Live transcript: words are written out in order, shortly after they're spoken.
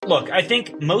look, I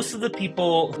think most of the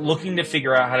people looking to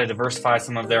figure out how to diversify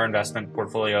some of their investment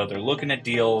portfolio, they're looking at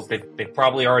deals. They've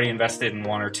probably already invested in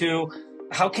one or two.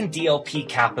 How can DLP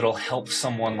Capital help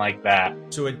someone like that?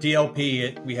 So at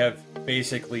DLP, we have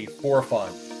basically 4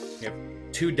 funds. We have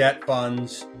 2 debt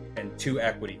funds and 2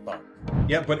 equity funds.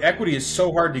 Yeah, but equity is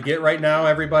so hard to get right now,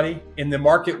 everybody. In the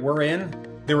market we're in,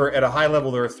 at a high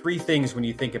level, there are 3 things when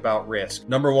you think about risk.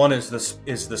 Number 1 is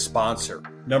the sponsor.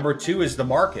 Number 2 is the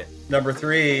market. Number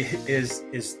 3 is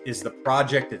the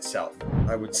project itself.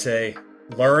 I would say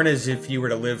learn as if you were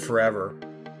to live forever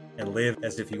and live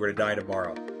as if you were to die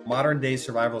tomorrow. Modern day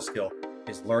survival skill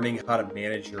is learning how to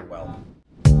manage your wealth.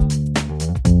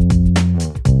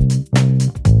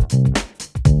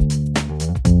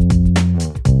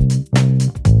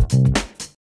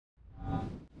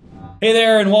 Hey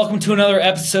there, and welcome to another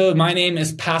episode. My name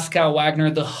is Pascal Wagner,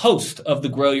 the host of the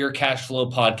Grow Your Cash Flow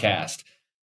podcast.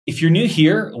 If you're new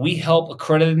here, we help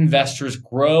accredited investors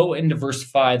grow and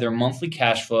diversify their monthly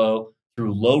cash flow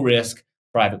through low-risk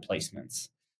private placements.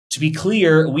 To be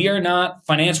clear, we are not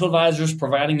financial advisors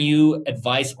providing you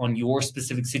advice on your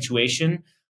specific situation,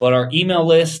 but our email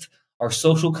list, our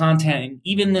social content, and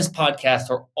even this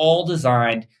podcast are all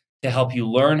designed to help you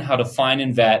learn how to find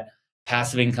and vet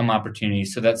passive income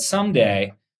opportunities so that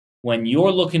someday when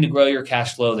you're looking to grow your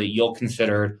cash flow that you'll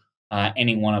consider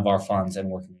any one of our funds and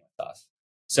working with us.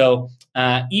 So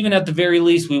even at the very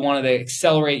least, we wanted to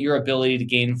accelerate your ability to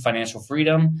gain financial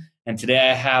freedom. And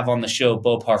today I have on the show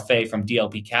Beau Parfait from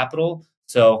DLP Capital.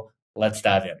 So let's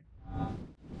dive in.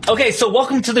 Okay, so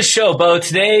welcome to the show, Beau.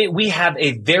 Today we have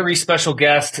a very special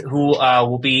guest who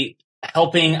will be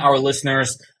helping our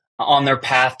listeners on their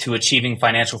path to achieving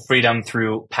financial freedom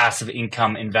through passive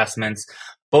income investments.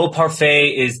 Beau Parfait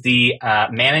is the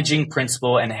managing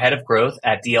principal and head of growth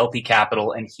at DLP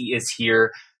Capital, and he is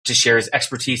here to share his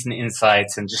expertise and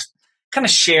insights and just kind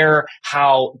of share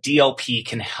how DLP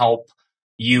can help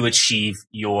you achieve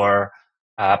your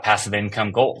passive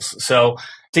income goals. So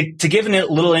to give a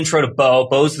little intro to Beau,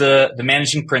 Beau's the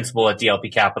managing principal at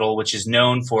DLP Capital, which is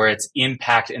known for its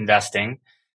impact investing.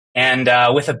 And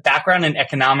with a background in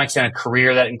economics and a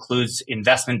career that includes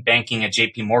investment banking at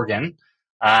JP Morgan,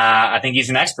 I think he's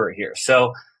an expert here.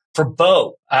 So for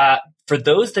Beau, for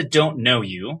those that don't know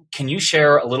you, can you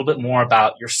share a little bit more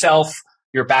about yourself,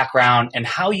 your background, and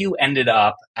how you ended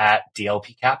up at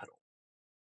DLP Capital?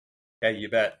 Yeah, you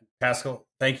bet. Pascal,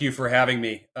 thank you for having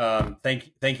me.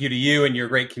 Thank you to you and your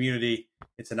great community.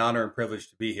 It's an honor and privilege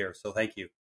to be here. So thank you.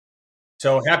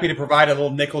 So happy to provide a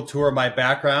little nickel tour of my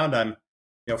background. I'm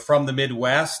from the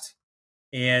Midwest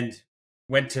and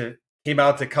came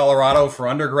out to Colorado for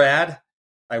undergrad.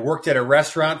 I worked at a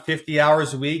restaurant 50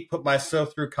 hours a week, put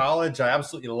myself through college. I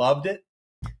absolutely loved it.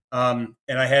 And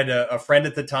I had a friend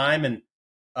at the time, and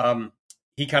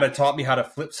he kind of taught me how to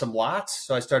flip some lots.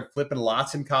 So I started flipping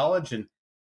lots in college, and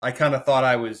I kind of thought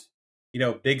I was,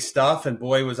 big stuff. And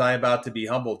boy, was I about to be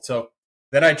humbled. So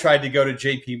then I tried to go to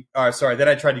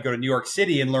New York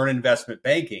City and learn investment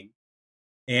banking.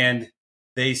 And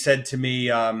they said to me,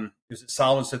 it was at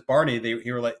Solomon Smith Barney.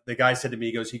 The guy said to me,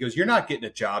 he goes, "You're not getting a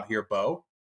job here, Beau."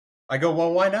 I go,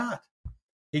 "Well, why not?"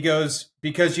 He goes,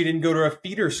 "Because you didn't go to a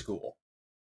feeder school."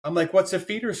 I'm like, "What's a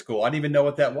feeder school?" I didn't even know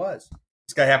what that was.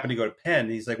 This guy happened to go to Penn.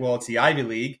 He's like, "Well, it's the Ivy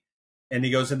League." And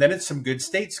he goes, "And then it's some good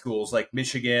state schools like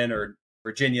Michigan or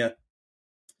Virginia."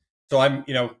 So I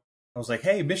was like,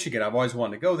 "Hey, Michigan, I've always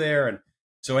wanted to go there." And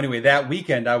so anyway, that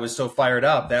weekend, I was so fired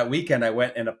up. That weekend, I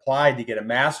went and applied to get a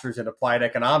master's in applied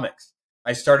economics.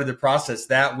 I started the process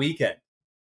that weekend.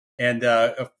 And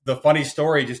the funny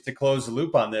story, just to close the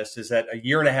loop on this, is that a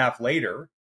year and a half later,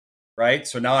 right?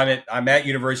 So now I'm at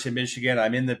University of Michigan.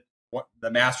 I'm in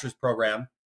the master's program.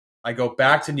 I go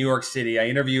back to New York City. I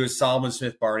interview with Solomon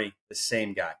Smith Barney, the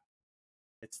same guy.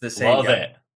 It's the same Love guy.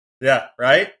 it. Yeah,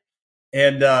 right?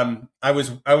 And I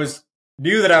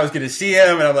knew that I was going to see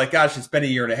him, and I'm like, gosh, it's been a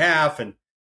year and a half. And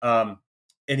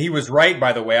he was right,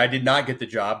 by the way. I did not get the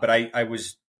job, but I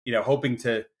was, hoping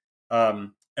to,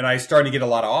 and I started to get a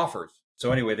lot of offers.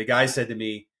 So anyway, the guy said to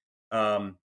me,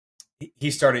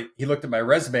 he looked at my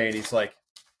resume and he's like,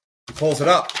 he pulls it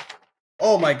up.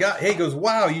 "Oh my God." Hey, he goes,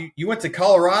 "Wow, you went to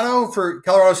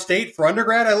Colorado State for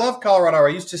undergrad? I love Colorado. I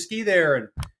used to ski there. And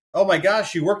oh my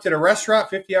gosh, you worked at a restaurant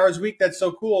 50 hours a week. That's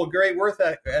so cool. Great work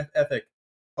ethic.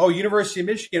 Oh, University of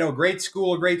Michigan, great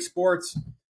school, great sports."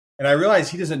 And I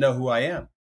realized he doesn't know who I am,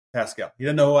 Pascal. He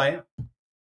doesn't know who I am.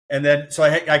 And then, so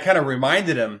I kind of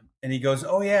reminded him, and he goes,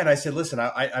 "Oh yeah." And I said, "Listen,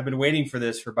 I've been waiting for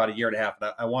this for about a year and a half.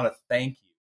 And I want to thank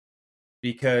you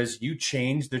because you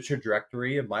changed the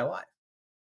trajectory of my life.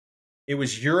 It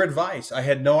was your advice. I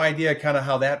had no idea kind of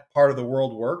how that part of the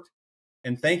world worked.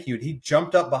 and thank you. And he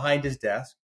jumped up behind his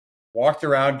desk, walked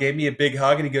around, gave me a big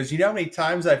hug, and he goes, you know how many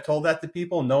times I've told that to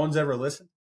people and no one's ever listened?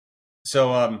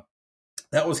 So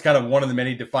that was kind of one of the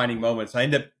many defining moments. I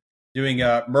ended up doing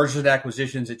mergers and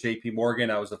acquisitions at JP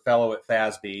Morgan. I was a fellow at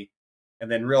FASB, and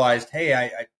then realized, hey,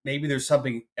 I maybe there's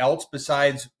something else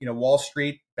besides, Wall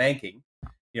Street banking.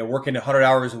 Working 100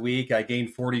 hours a week, I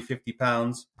gained 40, 50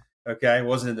 pounds. Okay,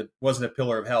 wasn't a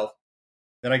pillar of health.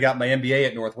 Then I got my MBA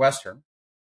at Northwestern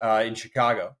in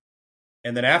Chicago,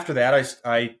 and then after that,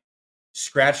 I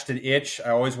scratched an itch. I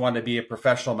always wanted to be a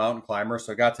professional mountain climber,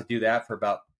 so I got to do that for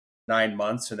about 9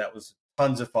 months, and that was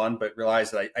tons of fun. But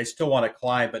realized that I still want to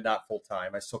climb, but not full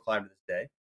time. I still climb to this day.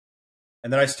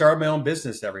 And then I started my own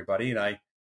business, everybody, and I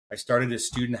started a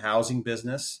student housing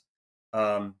business.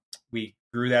 We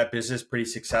grew that business pretty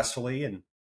successfully, and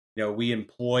we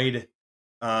employed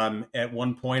at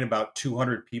one point about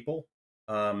 200 people.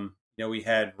 We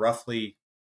had roughly,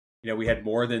 we had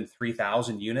more than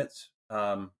 3,000 units,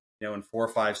 in 4 or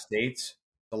 5 states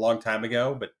a long time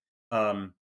ago. But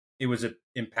it was an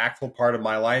impactful part of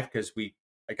my life because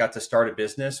I got to start a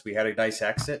business. We had a nice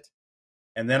exit,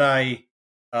 and then I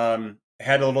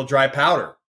had a little dry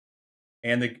powder.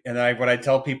 And what I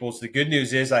tell people is the good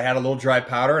news is I had a little dry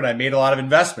powder and I made a lot of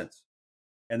investments.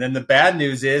 And then the bad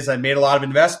news is I made a lot of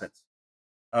investments.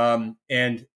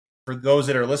 And for those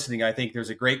that are listening, I think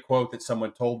there's a great quote that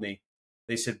someone told me.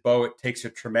 They said, Bo, it takes a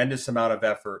tremendous amount of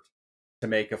effort to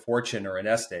make a fortune or a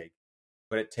nest egg,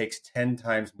 but it takes 10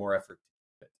 times more effort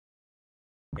to keep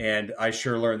it. And I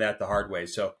sure learned that the hard way.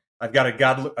 So I've got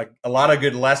a lot of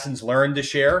good lessons learned to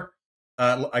share.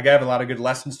 I have a lot of good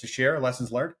lessons to share,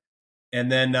 lessons learned.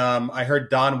 And then I heard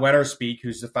Don Wenner speak,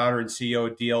 who's the founder and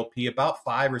CEO of DLP, about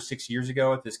 5 or 6 years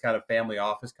ago at this kind of family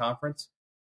office conference.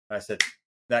 I said,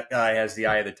 that guy has the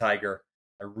eye of the tiger.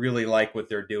 I really like what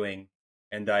they're doing.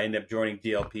 And I ended up joining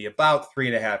DLP about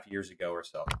 3.5 years ago or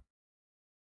so.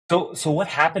 So what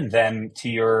happened then to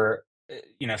your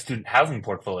student housing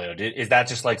portfolio? Is that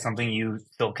just like something you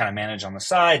still kind of manage on the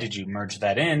side? Did you merge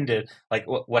that in?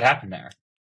 What happened there?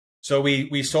 So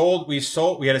we sold.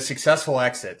 We had a successful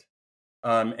exit.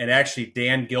 And actually,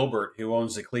 Dan Gilbert, who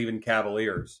owns the Cleveland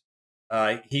Cavaliers,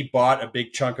 he bought a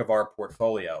big chunk of our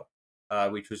portfolio,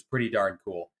 which was pretty darn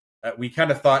cool. We kind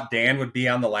of thought Dan would be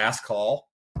on the last call,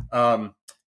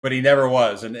 but he never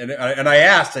was. And I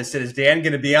asked, I said, is Dan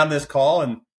going to be on this call?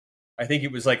 And I think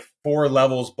it was like 4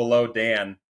 levels below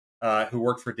Dan, who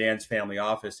worked for Dan's family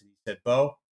office. And he said,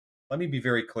 Bo, let me be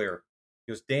very clear.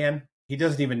 He goes, Dan, he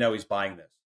doesn't even know he's buying this.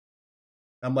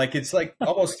 I'm like, it's like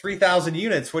almost 3,000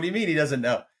 units. What do you mean he doesn't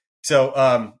know?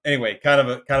 So anyway, kind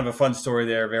of a fun story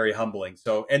there, very humbling.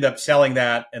 So end up selling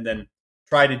that and then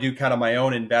tried to do kind of my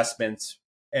own investments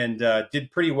and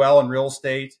did pretty well in real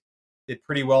estate, did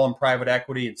pretty well in private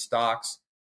equity and stocks.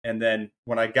 And then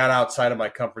when I got outside of my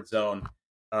comfort zone,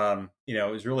 it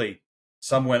was really,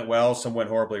 some went well, some went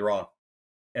horribly wrong.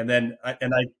 And then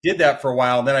I did that for a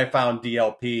while. And then I found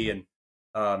DLP and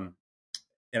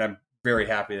I'm very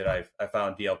happy that I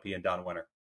found DLP and Don Wenner.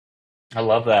 I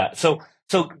love that. So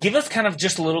give us kind of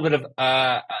just a little bit of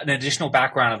an additional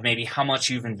background of maybe how much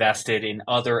you've invested in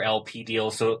other LP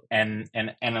deals. So and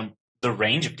the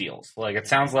range of deals. Like it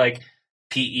sounds like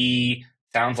PE,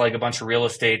 sounds like a bunch of real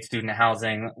estate, student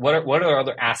housing. What are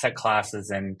other asset classes?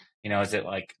 And is it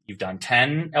like you've done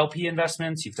 10 LP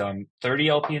investments? You've done 30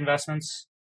 LP investments?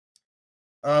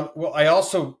 Well, I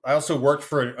also worked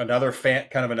for another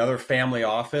family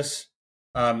office.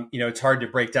 It's hard to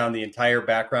break down the entire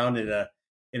background in a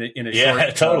yeah,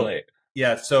 short. Totally.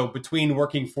 So between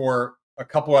working for a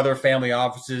couple other family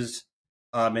offices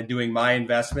and doing my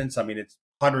investments, I mean, it's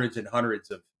hundreds and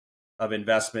hundreds of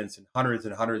investments and hundreds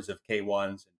of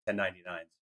K1s and 1099s.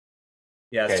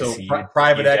 Yeah. Okay, so so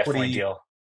private equity. Deal.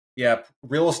 Yeah,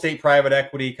 real estate private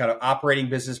equity, kind of operating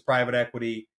business private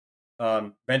equity.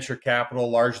 Venture capital,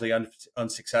 largely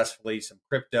unsuccessfully, some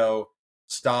crypto,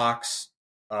 stocks,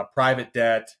 private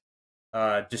debt,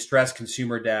 distressed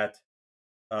consumer debt,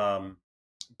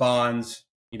 bonds,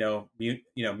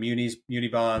 muni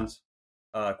bonds,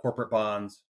 corporate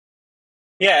bonds.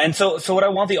 Yeah, and so what I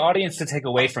want the audience to take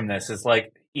away from this is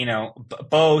like,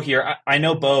 Bo here. I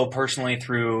know Bo personally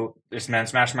through this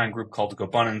men's mastermind group called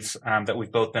GoBundance that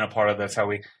we've both been a part of. That's how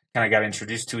we kind of got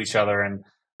introduced to each other, and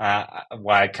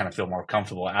why I kind of feel more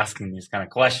comfortable asking these kind of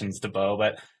questions to Bo.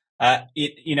 But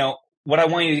what I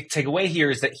want you to take away here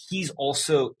is that he's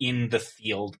also in the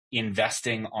field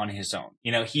investing on his own.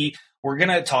 We're going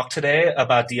to talk today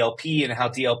about DLP and how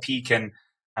DLP can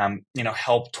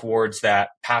help towards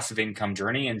that passive income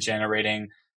journey and generating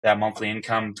that monthly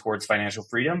income towards financial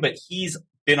freedom. But he's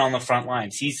been on the front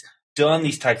lines. He's done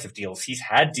these types of deals. He's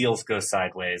had deals go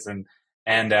sideways,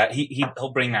 and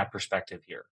he'll bring that perspective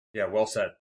here. Yeah, well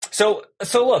said. So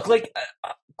look, like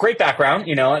great background,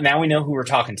 now we know who we're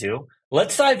talking to.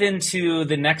 Let's dive into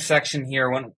the next section here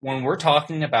when we're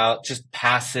talking about just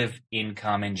passive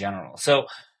income in general. So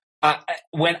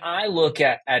when I look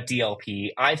at DLP,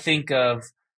 I think of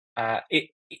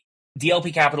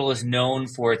DLP Capital is known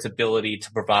for its ability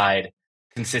to provide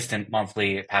consistent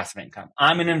monthly passive income.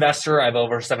 I'm an investor. I have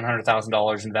over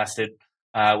 $700,000 invested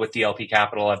with DLP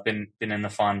Capital. I've been in the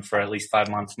fund for at least 5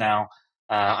 months now.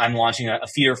 I'm launching a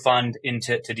feeder fund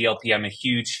into DLP.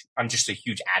 I'm just a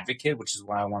huge advocate, which is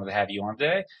why I wanted to have you on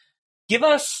today. Give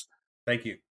us, thank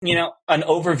you, an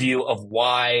overview of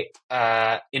why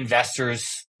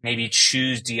investors maybe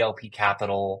choose DLP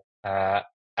Capital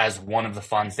as one of the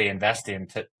funds they invest in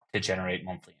to generate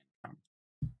monthly income.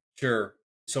 Sure.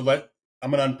 So I'm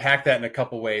going to unpack that in a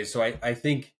couple ways. So I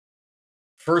think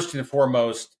first and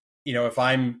foremost, if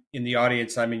I'm in the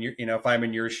audience, if I'm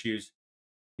in your shoes,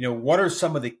 what are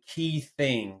some of the key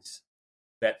things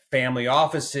that family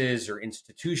offices or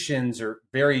institutions or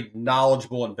very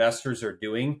knowledgeable investors are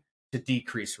doing to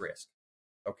decrease risk?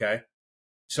 Okay.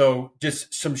 So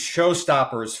just some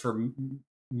showstoppers for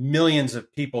millions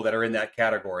of people that are in that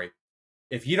category.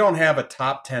 If you don't have a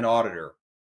top 10 auditor,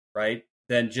 right,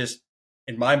 then just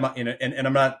in my mind, and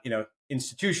I'm not,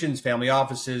 institutions, family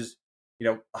offices,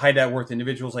 high net worth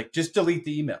individuals, like just delete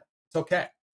the email. It's okay.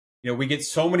 We get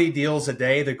so many deals a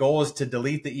day. The goal is to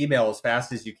delete the email as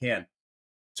fast as you can.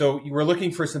 So we're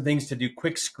looking for some things to do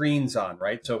quick screens on,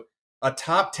 right? So a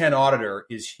top 10 auditor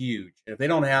is huge. And if they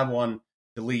don't have one,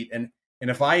 delete. And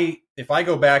if I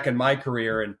go back in my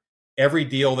career and every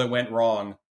deal that went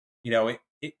wrong,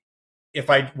 if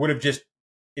I would have just,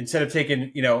 instead of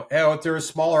taking, oh, if they're a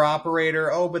smaller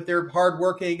operator, oh, but they're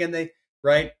hardworking and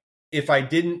right? If I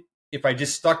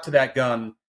just stuck to that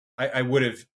gun, I would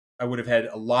have had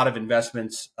a lot of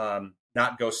investments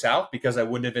not go south because I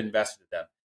wouldn't have invested in them.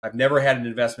 I've never had an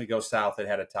investment go south that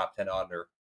had a top 10 auditor,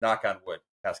 knock on wood,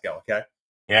 Pascal. Okay.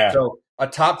 Yeah. So a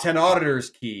top 10 auditor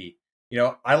is key.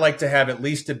 I like to have at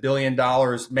least $1 billion.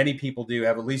 Many people do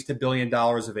have at least $1 billion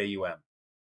of AUM,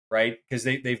 right? Because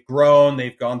they've grown,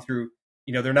 they've gone through,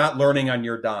 they're not learning on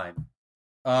your dime.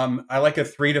 I like a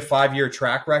 3 to 5 year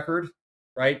track record,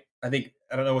 right? I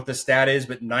don't know what the stat is,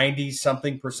 but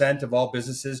 90-something% of all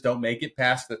businesses don't make it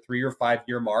past the 3 or 5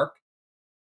 year mark.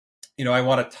 I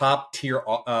want a top tier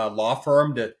law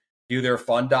firm to do their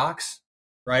fund docs,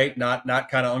 right? Not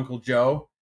kind of Uncle Joe.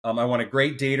 I want a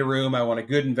great data room. I want a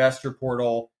good investor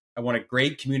portal. I want a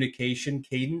great communication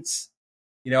cadence.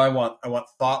 I want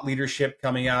thought leadership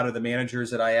coming out of the managers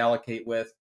that I allocate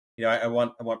with. I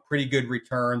want pretty good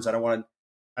returns. I don't want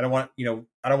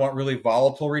really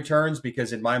volatile returns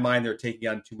because in my mind they're taking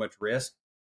on too much risk.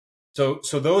 So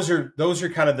those are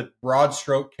kind of the broad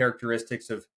stroke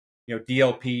characteristics of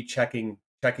DLP checking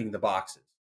the boxes.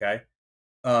 Okay.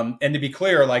 And to be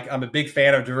clear, like I'm a big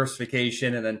fan of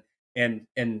diversification,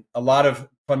 and a lot of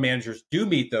fund managers do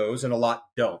meet those and a lot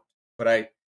don't. But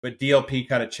DLP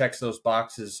kind of checks those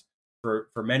boxes for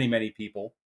many, many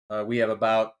people. We have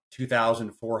about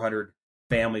 2,400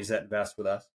 families that invest with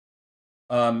us.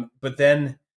 But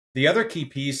then the other key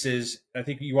piece is, I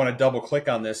think you want to double click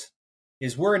on this,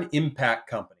 is we're an impact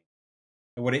company.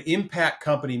 And what an impact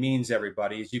company means,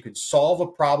 everybody, is you can solve a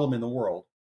problem in the world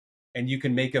and you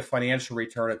can make a financial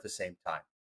return at the same time.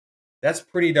 That's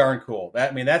pretty darn cool.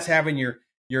 That's having your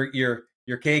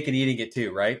cake and eating it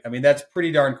too, right? That's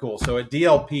pretty darn cool. So at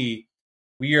DLP,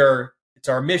 it's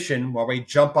our mission while we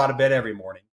jump out of bed every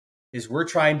morning is we're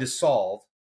trying to solve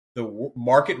the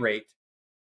market rate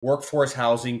workforce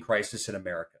housing crisis in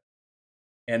America.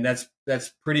 And that's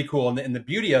pretty cool. And the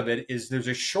beauty of it is there's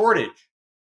a shortage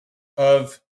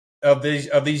of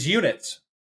these units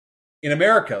in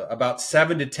America. About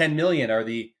 7 to 10 million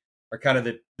are kind of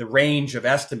the range of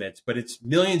estimates, but it's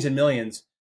millions and millions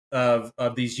of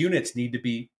these units need to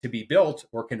be built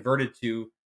or converted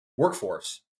to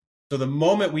workforce. So the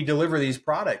moment we deliver these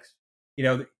products,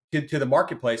 to the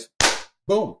marketplace,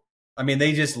 boom.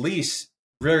 They just lease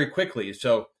very quickly.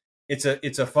 So it's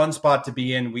a fun spot to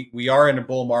be in. We are in a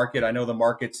bull market. I know the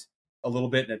market's a little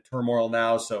bit in a turmoil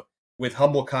now. So with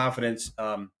humble confidence,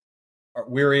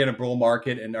 we're in a bull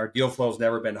market and our deal flow has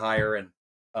never been higher. And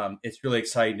it's really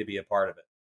exciting to be a part of it.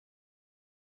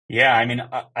 Yeah.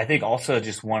 I think also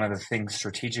just one of the things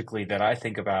strategically that I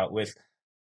think about with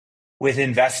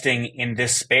investing in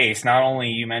this space, not only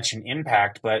you mentioned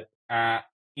impact, but,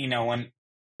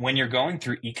 when you're going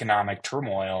through economic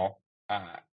turmoil,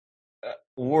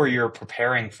 or you're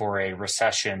preparing for a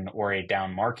recession or a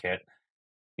down market,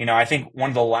 I think one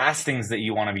of the last things that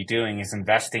you want to be doing is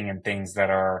investing in things that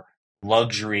are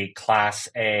luxury, class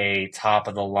A, top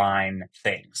of the line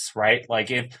things, right?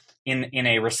 Like if in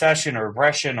a recession or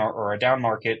depression or a down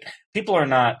market, people are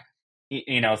not,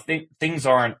 things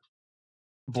aren't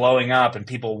blowing up and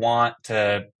people want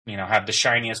to, have the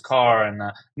shiniest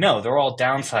car no, they're all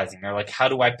downsizing. They're like, how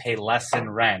do I pay less in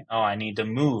rent? Oh, I need to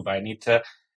move. I need to,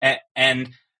 and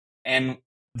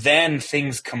then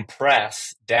things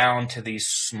compress down to these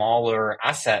smaller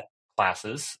asset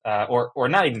classes, or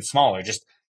not even smaller, just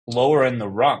lower in the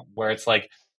rung, where it's like,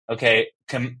 okay,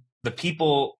 the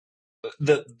people,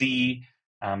 the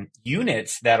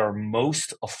units that are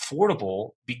most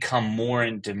affordable become more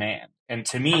in demand. And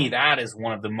to me, that is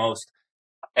one of the most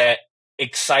uh,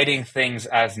 exciting things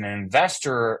as an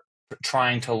investor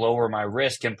trying to lower my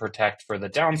risk and protect for the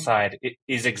downside. It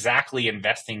is exactly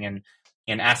investing in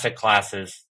asset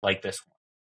classes like this one.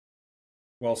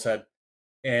 Well said.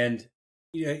 And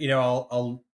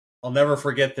I'll never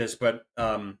forget this, but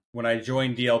when I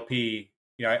joined DLP,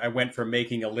 I went from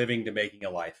making a living to making a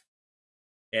life,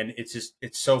 and it's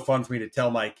so fun for me to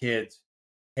tell my kids,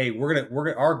 hey,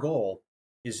 our goal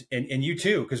is, and you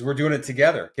too, because we're doing it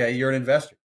together. Okay, you're an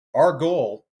investor. Our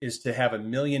goal is to have 1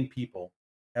 million people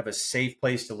have a safe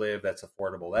place to live that's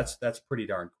affordable. That's pretty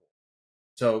darn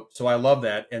cool. So I love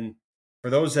that. And for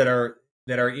those that are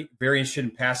very interested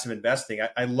in passive investing,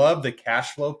 I love the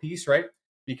cash flow piece, right?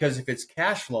 Because if it's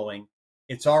cash flowing,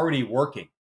 it's already working,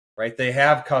 right? They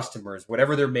have customers,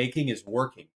 whatever they're making is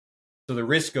working. So the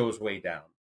risk goes way down.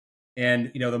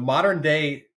 And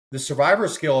the survivor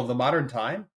skill of modern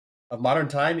time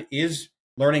is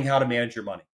learning how to manage your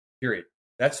money. Period.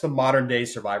 That's the modern day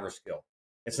survivor skill.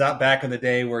 It's not back in the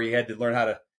day where you had to learn how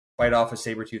to fight off a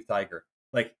saber-toothed tiger.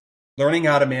 Like learning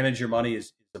how to manage your money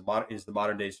is the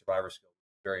modern day survivor skill.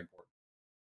 Very important.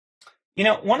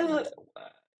 One of the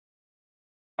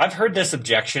I've heard this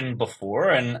objection before,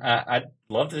 and I'd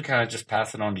love to kind of just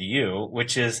pass it on to you,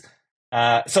 which is,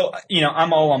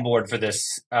 I'm all on board for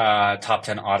this top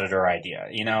 10 auditor idea.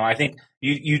 I think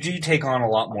you do take on a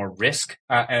lot more risk,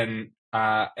 and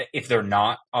if they're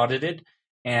not audited,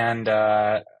 and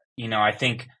I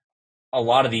think a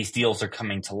lot of these deals are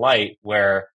coming to light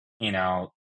where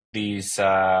these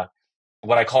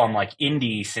what I call them like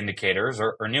indie syndicators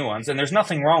or new ones, and there's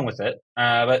nothing wrong with it,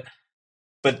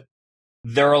 but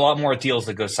there are a lot more deals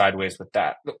that go sideways with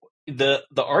that. The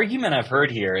argument I've heard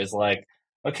here is like,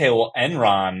 okay, well,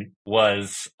 Enron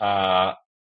was financially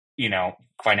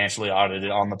audited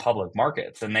on the public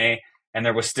markets, and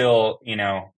there was still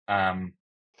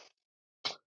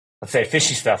let's say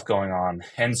fishy stuff going on.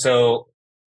 And so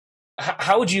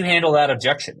how would you handle that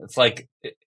objection? It's like,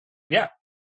 yeah.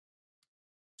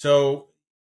 So,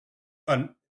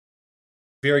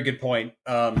 very good point.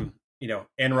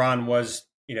 Enron was,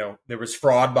 there was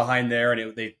fraud behind there,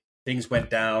 and things went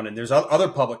down. And there's other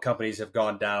public companies have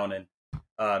gone down, and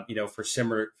for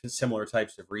similar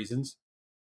types of reasons.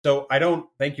 So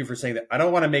thank you for saying that. I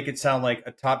don't want to make it sound like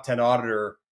a top 10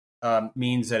 auditor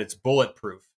means that it's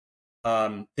bulletproof.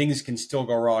 Things can still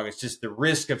go wrong. It's just the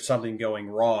risk of something going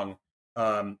wrong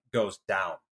goes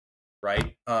down,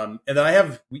 right? And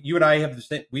then you and I have the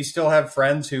same. We still have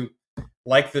friends who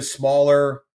like the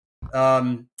smaller,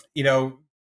 house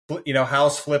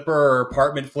flipper or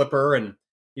apartment flipper, and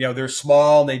they're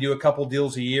small and they do a couple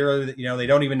deals a year. They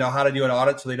don't even know how to do an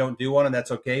audit, so they don't do one, and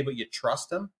that's okay. But you trust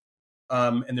them,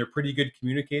 and they're pretty good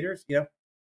communicators.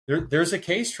 There's a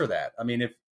case for that. I mean,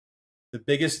 if the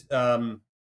biggest,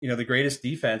 the greatest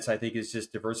defense, I think, is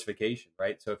just diversification,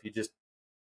 right? So if you just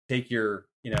take your,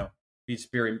 be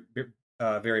very,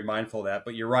 very mindful of that.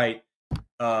 But you're right.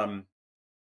 I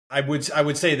would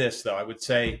say this though. I would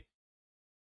say,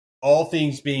 all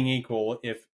things being equal,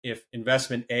 if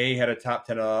investment A had a top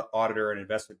 10 auditor and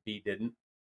investment B didn't,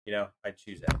 I'd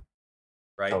choose that,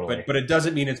 right? Totally. But it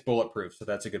doesn't mean it's bulletproof. So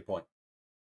that's a good point.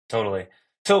 Totally.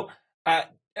 So, I'm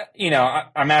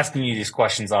asking you these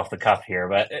questions off the cuff here,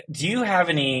 but do you have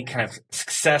any kind of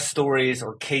success stories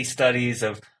or case studies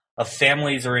of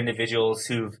families or individuals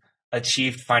who've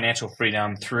achieved financial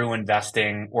freedom through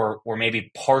investing or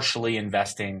maybe partially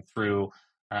investing through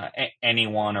any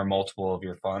one or multiple of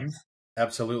your funds?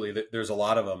 Absolutely. There's a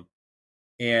lot of them.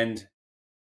 And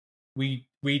we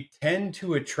tend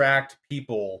to attract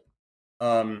people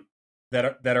that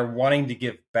are wanting to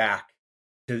give back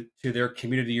to their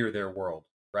community or their world,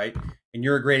 right? And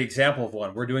you're a great example of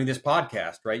one. We're doing this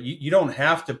podcast, right? You don't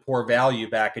have to pour value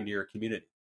back into your community,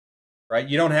 right?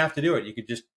 You don't have to do it. You could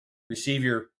just receive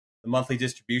the monthly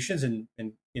distributions and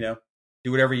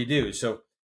do whatever you do. So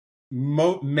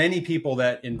many people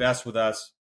that invest with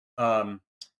us, have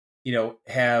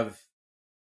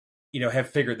have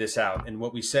figured this out. And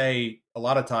what we say a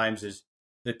lot of times is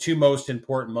the two most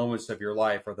important moments of your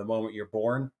life are the moment you're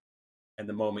born and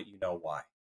the moment you know why.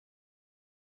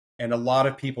 And a lot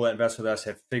of people that invest with us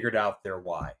have figured out their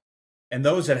why. And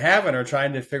those that haven't are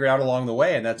trying to figure it out along the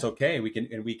way, and that's okay. We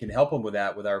can help them with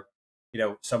that with our,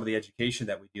 some of the education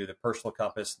that we do, the personal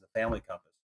compass and the family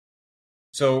compass.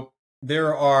 So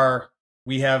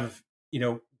we have,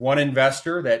 one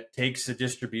investor that takes the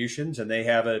distributions, and they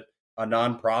have a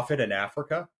nonprofit in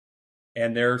Africa,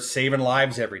 and they're saving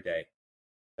lives every day.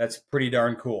 That's pretty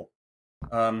darn cool.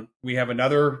 We have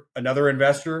another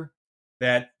investor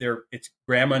that it's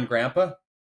grandma and grandpa,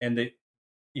 and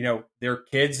their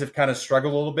kids have kind of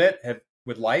struggled a little bit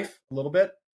with life a little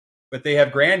bit, but they have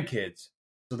grandkids.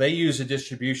 So they use the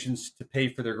distributions to pay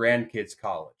for their grandkids'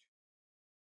 college.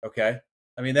 Okay.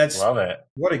 I mean, Love it.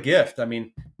 What a gift. I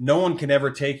mean, no one can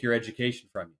ever take your education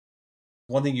from you.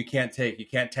 One thing you can't take, you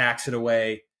can't tax it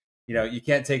away. You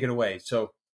can't take it away.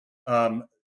 So,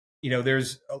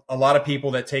 there's a lot of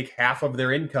people that take half of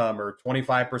their income or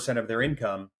 25% of their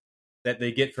income that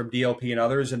they get from DLP and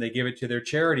others, and they give it to their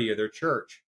charity or their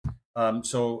church.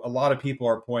 So a lot of people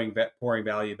are pouring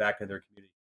value back into their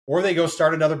community, or they go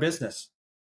start another business,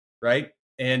 right?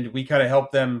 And we kind of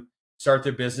help them start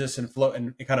their business and float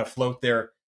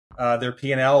their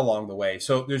P&L along the way.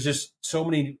 So there's just so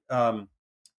many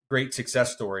great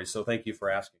success stories. So thank you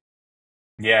for asking.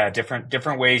 Yeah,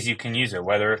 different ways you can use it.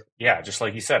 Whether, just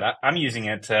like you said, I'm using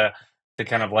it to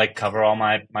kind of like cover all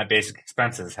my basic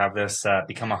expenses. Have this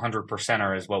become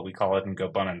 100%er is what we call it in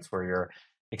GoBundance, where your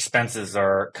expenses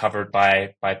are covered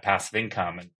by passive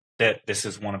income, and this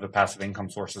is one of the passive income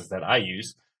sources that I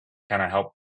use, kind of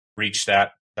help reach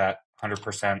that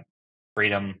 100%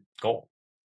 freedom goal.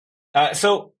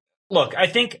 So look, I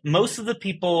think most of the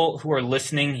people who are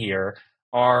listening here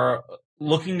are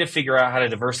looking to figure out how to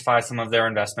diversify some of their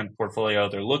investment portfolio.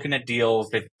 They're looking at deals.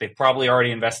 They've probably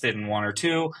already invested in one or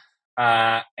two.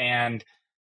 And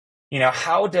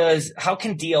how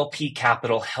can DLP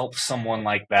Capital help someone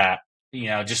like that,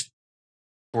 just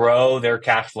grow their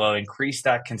cash flow, increase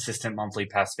that consistent monthly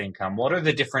passive income? What are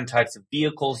the different types of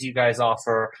vehicles you guys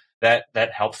offer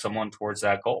that help someone towards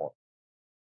that goal?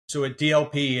 So at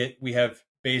DLP, we have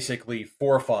basically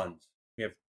 4 funds. We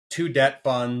have 2 debt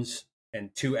funds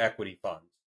and 2 equity funds.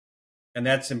 And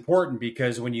that's important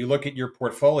because when you look at your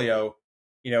portfolio,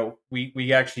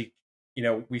 we actually,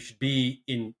 we should be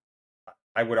in,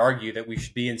 I would argue that we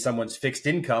should be in someone's fixed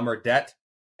income or debt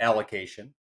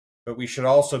allocation, but we should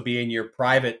also be in your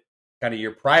private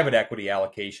equity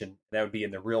allocation. That would be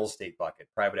in the real estate bucket,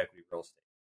 private equity real estate.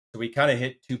 So we kind of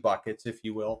hit 2 buckets, if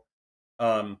you will.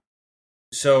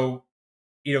 So,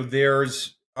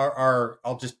 there's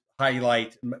I'll just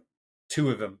highlight 2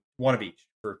 of them, one of each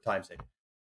for time's sake.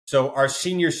 So our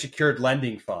senior secured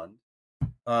lending fund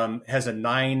has a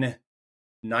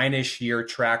 9-ish year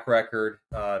track record,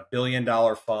 $1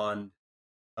 billion fund,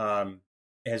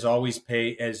 has always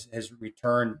has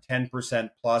returned 10%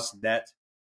 plus net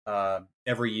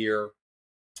every year.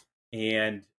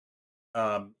 And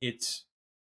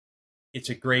it's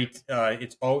a great,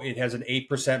 it has an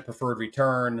 8% preferred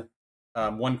return.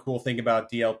 One cool thing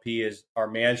about DLP is our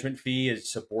management fee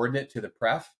is subordinate to the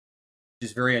pref, which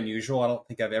is very unusual. I don't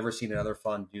think I've ever seen another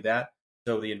fund do that.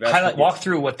 So the investor walk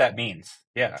through what that means.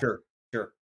 Yeah, sure.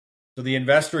 So the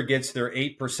investor gets their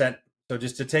 8%. So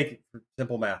just to take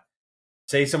simple math,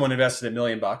 say someone invested $1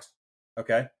 million,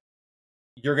 okay,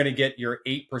 you're going to get your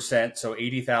 8%, so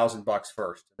 $80,000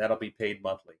 first. That'll be paid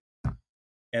monthly.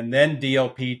 And then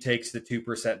DLP takes the 2%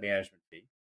 management fee.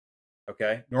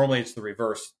 Okay. Normally it's the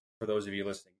reverse for those of you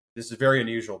listening. This is very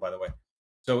unusual, by the way.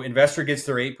 So investor gets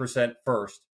their 8%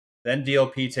 first, then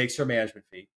DLP takes their management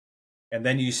fee, and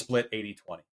then you split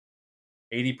 80-20.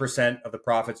 80% of the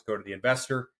profits go to the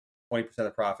investor, 20% of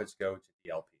the profits go to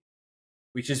DLP,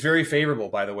 which is very favorable,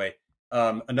 by the way.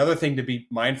 Another thing to be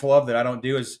mindful of that I don't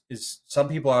do is some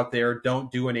people out there don't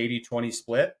do an 80-20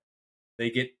 split.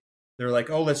 They're like,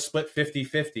 oh, let's split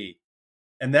 50-50.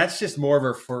 And that's just more of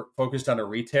a focused on a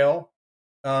retail,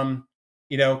 kind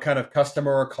of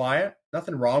customer or client.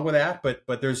 Nothing wrong with that,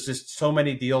 but there's just so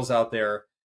many deals out there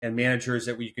and managers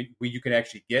that you can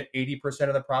actually get 80%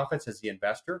 of the profits as the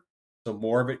investor. So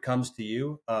more of it comes to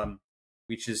you,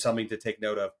 which is something to take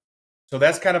note of. So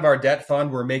that's kind of our debt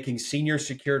fund. We're making senior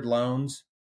secured loans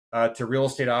to real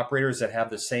estate operators that have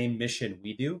the same mission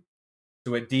we do.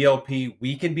 So at DLP,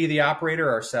 we can be the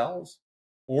operator ourselves,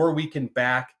 or we can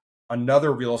back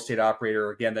another real estate operator,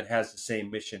 again, that has the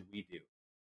same mission we do.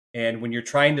 And when you're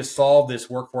trying to solve this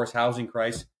workforce housing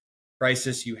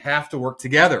crisis, you have to work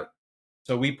together.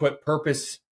 So we put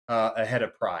purpose ahead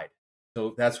of pride.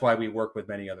 So that's why we work with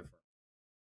many other firms.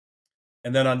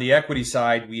 And then on the equity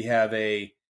side, we have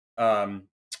we have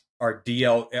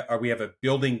a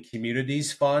building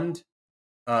communities fund,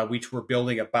 which we're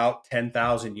building about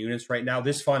 10,000 units right now.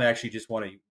 This fund actually just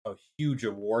won a huge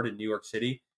award in New York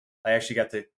City. I actually got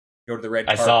to go to the red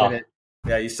I carpet. saw.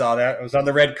 Yeah, you saw that. I was on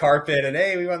the red carpet, and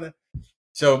hey, we won the.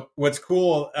 So what's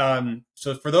cool?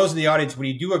 So for those in the audience, when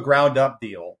you do a ground up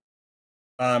deal,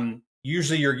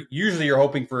 usually you're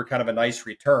hoping for kind of a nice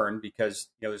return because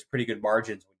there's pretty good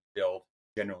margins when you build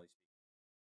generally.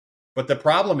 But the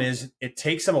problem is it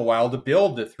takes them a while to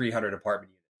build the 300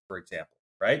 apartment units, for example,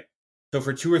 right? So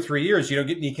for 2 or 3 years, you don't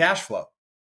get any cash flow.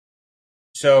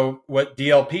 So what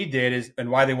DLP did is,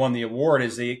 and why they won the award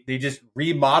is they just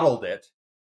remodeled it,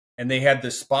 and they had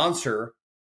the sponsor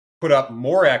put up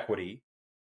more equity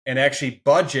and actually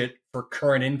budget for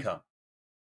current income.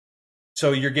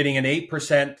 So you're getting an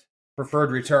 8%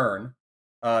 preferred return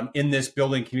in this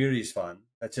building communities fund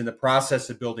that's in the process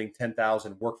of building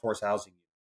 10,000 workforce housing units.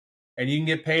 And you can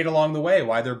get paid along the way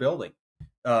while they're building.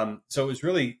 So it was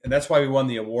really, and that's why we won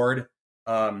the award.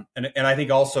 And I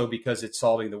think also because it's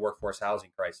solving the workforce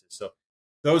housing crisis. So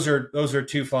those are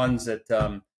two funds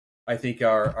that I think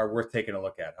are worth taking a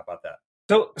look at. How about that?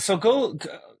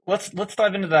 Let's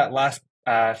dive into that last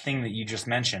thing that you just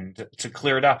mentioned to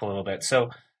clear it up a little bit.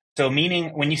 So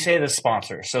meaning when you say the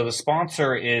sponsor, so the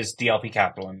sponsor is DLP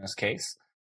Capital in this case,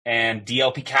 and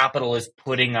DLP Capital is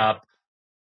putting up,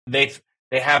 they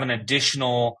have an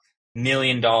additional $1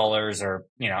 million, or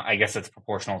I guess it's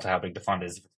proportional to how big the fund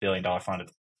is. If it's $1 billion fund,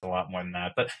 it's a lot more than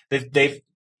that. But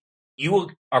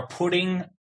you are putting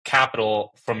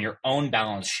capital from your own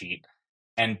balance sheet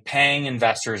and paying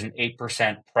investors an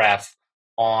 8% pref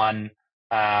on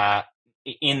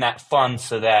in that fund,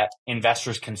 so that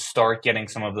investors can start getting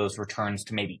some of those returns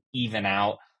to maybe even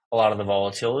out a lot of the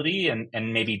volatility,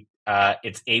 and maybe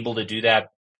it's able to do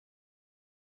that.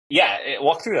 Yeah,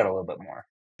 walk through that a little bit more.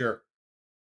 Sure.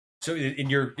 So, and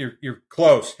you're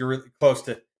close. You're really close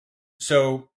to.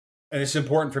 So, and it's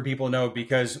important for people to know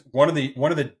because one of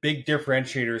the big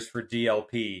differentiators for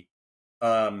DLP,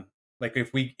 like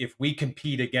if we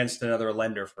compete against another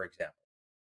lender, for example,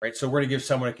 right? So we're going to give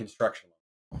someone a construction loan.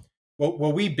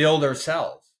 Well, we build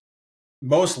ourselves.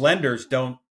 Most lenders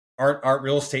aren't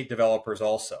real estate developers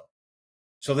also,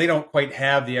 so they don't quite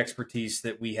have the expertise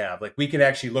that we have. Like we can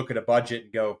actually look at a budget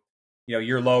and go,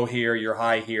 you're low here, you're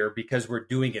high here, because we're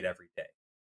doing it every day,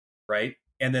 right?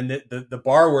 And then the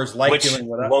borrowers like Which dealing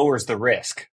with us. Lowers the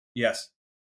risk. Yes,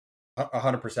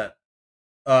 100%.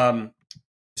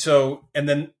 So, and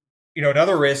then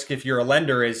another risk if you're a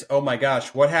lender is, oh my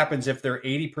gosh, what happens if they're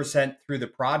 80% through the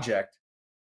project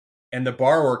and the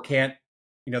borrower can't,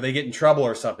 they get in trouble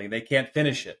or something, they can't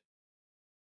finish it.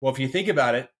 Well, if you think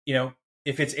about it,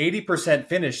 if it's 80%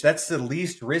 finished, that's the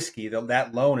least risky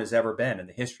that loan has ever been in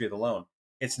the history of the loan.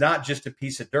 It's not just a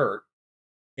piece of dirt.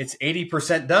 It's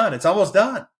 80% done. It's almost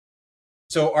done.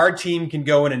 So our team can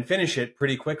go in and finish it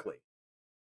pretty quickly.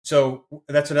 So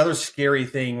that's another scary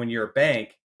thing when you're a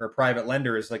bank or a private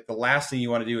lender is like the last thing you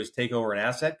want to do is take over an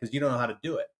asset because you don't know how to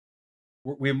do it.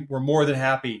 We're more than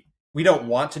happy. We don't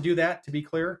want to do that, to be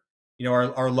clear.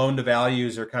 Our loan to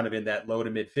values are kind of in that low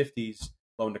to mid 50s.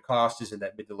 Loan to cost is in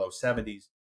that mid to low 70s.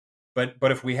 But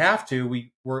if we have to,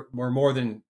 we're more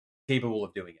than capable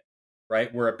of doing it,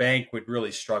 right? Where a bank would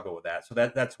really struggle with that. So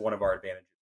that's one of our advantages.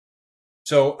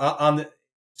 So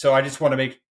so I just want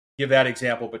to give that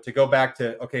example. But to go back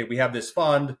to, okay, we have this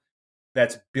fund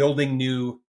that's building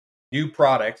new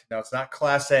product. Now it's not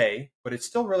Class A, but it's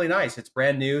still really nice. It's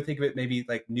brand new. Think of it maybe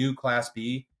like new Class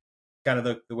B, kind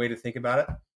of the way to think about it.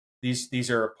 These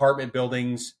are apartment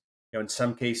buildings. In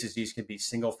some cases, these can be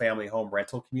single family home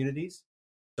rental communities.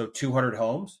 So 200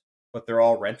 homes, but they're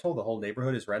all rental. The whole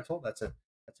neighborhood is rental. That's a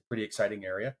pretty exciting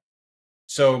area.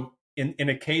 So in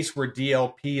a case where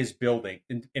DLP is building,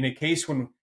 in a case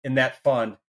when in that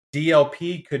fund,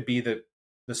 DLP could be the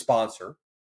sponsor,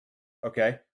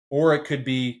 okay? Or it could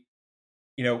be,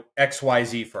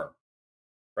 XYZ firm,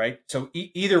 right? So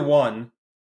either one,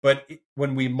 but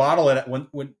when we model it,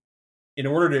 when in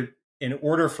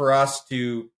order for us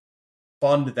to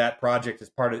fund that project as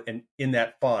part of, and in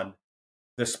that fund,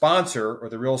 the sponsor or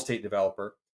the real estate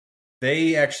developer,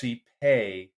 they actually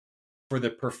pay for the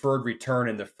preferred return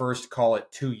in the first, call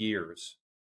it 2 years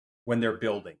when they're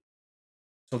building.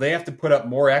 So they have to put up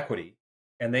more equity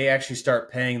and they actually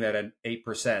start paying that at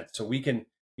 8%. So the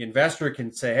investor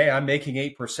can say, hey, I'm making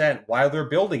 8% while they're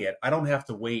building it. I don't have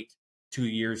to wait 2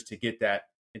 years to get that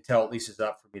until it leases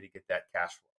up for me to get that cash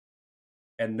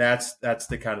flow. And that's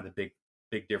the kind of the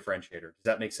big differentiator. Does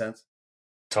that make sense?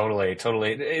 Totally.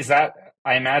 Is that,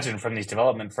 I imagine, from these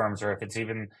development firms, or if it's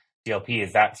even DLP,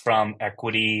 is that from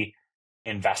equity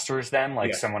investors then,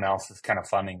 like Yes. someone else is kind of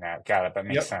funding that. Got it. That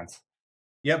makes Yep. sense.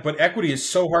 Yep. But equity is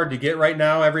so hard to get right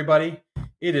now, everybody.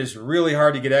 It is really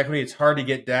hard to get equity. It's hard to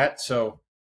get debt. So,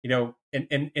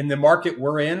 in the market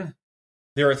we're in,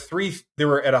 there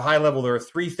were at a high level, there are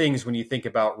three things when you think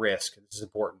about risk. This is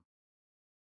important.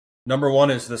 Number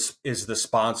one is the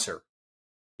sponsor.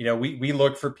 We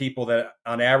look for people that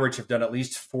on average have done at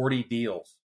least 40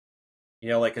 deals,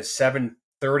 like a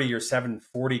 730 or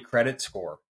 740 credit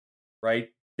score,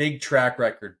 right? Big track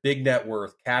record, big net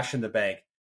worth, cash in the bank.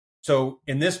 So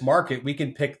in this market, we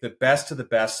can pick the best of the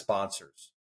best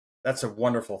sponsors. That's a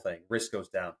wonderful thing. Risk goes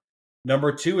down.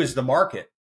 Number two is the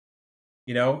market.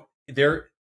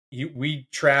 We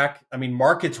track. I mean,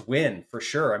 markets win for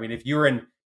sure. I mean, if you and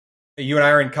I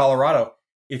are in Colorado,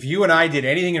 if you and I did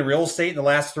anything in real estate in the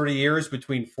last 30 years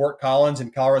between Fort Collins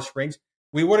and Colorado Springs,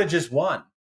 we would have just won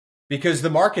because the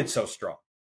market's so strong.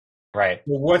 Right.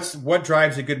 Well, what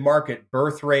drives a good market?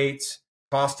 Birth rates,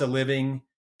 cost of living,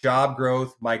 job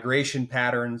growth, migration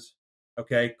patterns,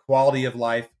 okay, quality of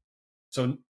life.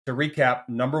 So to recap,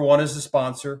 number one is the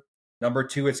sponsor. Number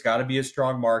two, it's got to be a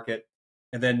strong market.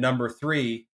 And then number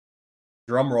three,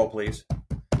 drum roll, please.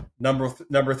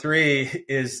 Number three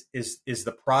is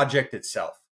the project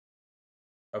itself.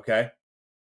 Okay.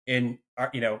 And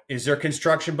is their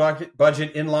construction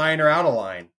budget in line or out of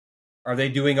line? Are they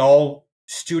doing all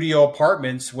studio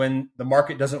apartments when the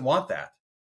market doesn't want that?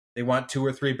 They want 2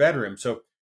 or 3 bedrooms. So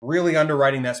really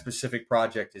underwriting that specific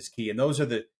project is key. And those are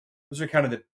kind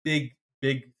of the big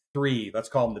three. Let's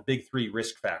call them the big 3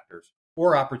 risk factors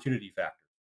or opportunity factors.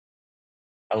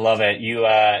 I love it.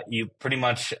 You pretty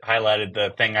much highlighted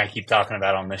the thing I keep talking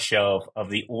about on this show of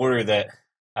the order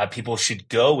that people should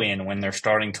go in when they're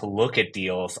starting to look at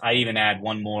deals. I even add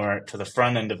one more to the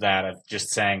front end of that of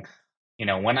just saying,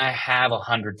 when I have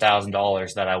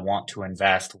 $100,000 that I want to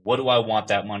invest, what do I want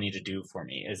that money to do for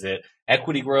me? Is it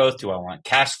equity growth? Do I want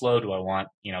cash flow? Do I want,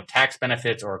 tax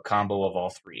benefits, or a combo of all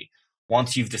three?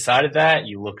 Once you've decided that,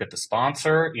 you look at the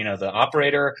sponsor, the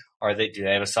operator. Do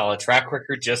they have a solid track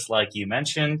record? Just like you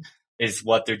mentioned, is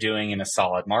what they're doing in a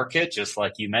solid market, just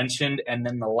like you mentioned. And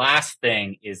then the last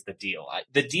thing is the deal.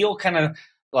 The deal kind of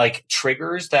like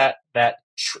triggers that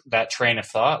train of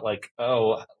thought. Like,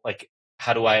 oh, like,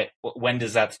 when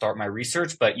does that start my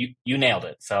research? But you nailed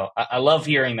it. So I love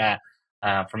hearing that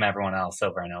from everyone else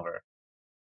over and over.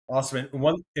 Awesome.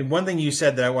 And one thing you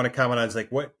said that I want to comment on is like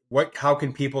how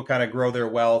can people kind of grow their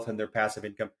wealth and their passive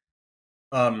income?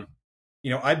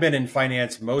 I've been in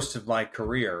finance most of my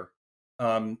career.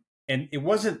 And it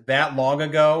wasn't that long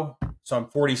ago. So I'm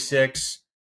 46.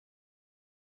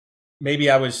 Maybe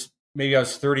I was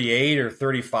 38 or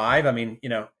 35. I mean,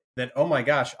 that, oh my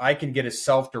gosh, I can get a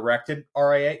self-directed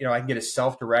RIA. I can get a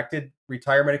self-directed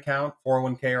retirement account,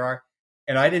 401k or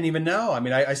and I didn't even know. I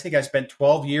mean, I think I spent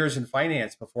 12 years in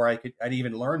finance before I'd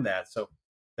even learn that. So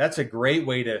that's a great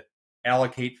way to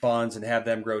allocate funds and have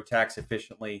them grow tax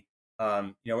efficiently.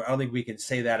 I don't think we can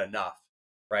say that enough,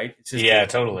 right? It's just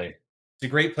Totally. It's a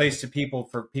great place for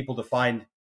people to find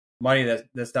money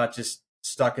that's not just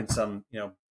stuck in some,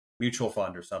 mutual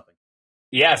fund or something.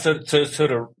 Yeah. So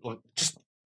to just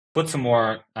put some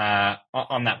more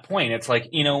on that point, it's like,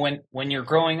 when you're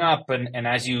growing up and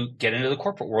as you get into the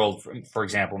corporate world, for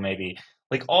example, maybe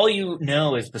like all you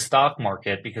know is the stock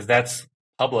market because that's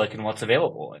public and what's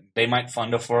available. And they might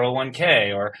fund a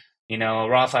 401k or, a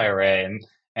Roth IRA.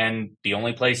 And the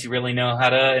only place you really know how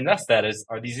to invest that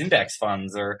are these index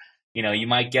funds, or, you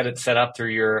might get it set up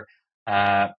through your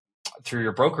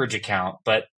brokerage account.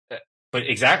 But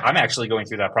exactly, I'm actually going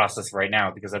through that process right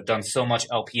now because I've done so much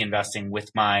LP investing with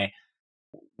my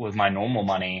normal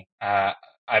money.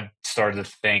 I've started to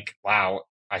think, wow,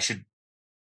 I should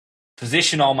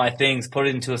position all my things, put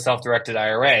it into a self-directed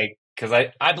IRA because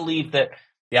I believe that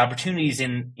the opportunities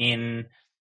in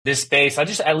this space, I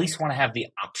just at least want to have the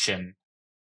option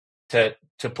to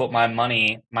put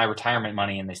my retirement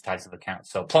money in these types of accounts.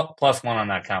 So plus one on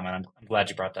that comment. I'm glad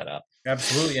you brought that up.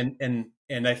 Absolutely.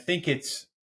 And I think it's,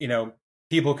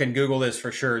 people can Google this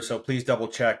for sure. So please double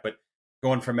check, but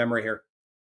going from memory here,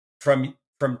 from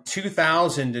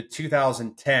 2000 to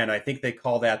 2010, I think they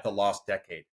call that the lost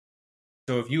decade.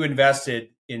 So if you invested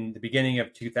in the beginning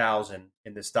of 2000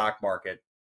 in the stock market,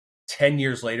 10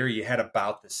 years later, you had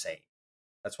about the same.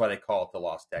 That's why they call it the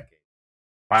lost decade.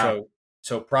 Wow.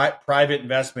 So private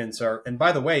investments are, and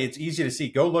by the way, it's easy to see.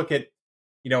 Go look at,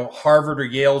 Harvard or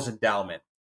Yale's endowment.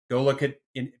 Go look at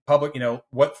in public,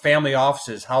 what family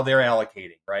offices, how they're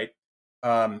allocating, right?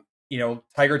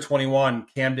 Tiger 21,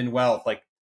 Camden Wealth, like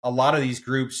a lot of these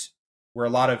groups where a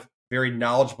lot of very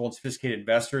knowledgeable and sophisticated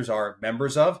investors are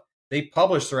members of, they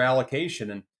publish their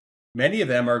allocation. And many of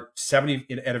them are 70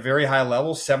 at a very high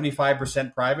level,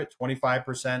 75% private,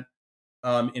 25%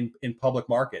 in public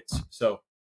markets. So,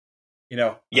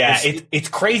 Yeah, it's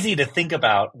crazy to think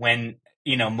about when,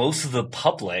 most of the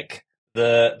public,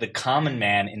 the common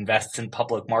man invests in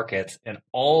public markets and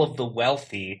all of the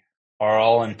wealthy are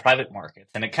all in private markets.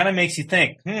 And it kind of makes you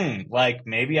think, like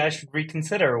maybe I should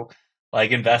reconsider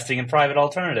like investing in private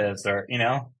alternatives or.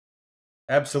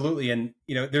 absolutely. And,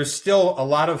 there's still a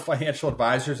lot of financial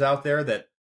advisors out there that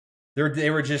they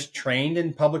were just trained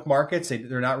in public markets.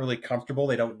 They're not really comfortable.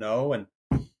 They don't know.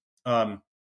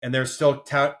 And there's still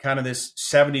kind of this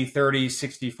 70-30,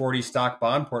 60-40 stock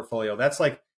bond portfolio. That's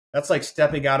like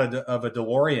stepping out of a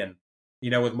DeLorean,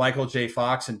 with Michael J.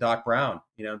 Fox and Doc Brown,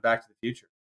 Back to the Future.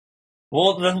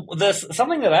 Well, the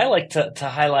something that I like to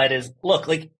highlight is, look,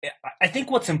 like I think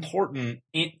what's important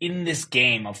in this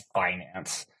game of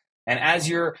finance, and as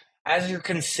you're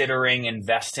considering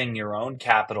investing your own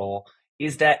capital,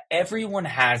 is that everyone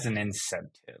has an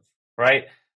incentive, right?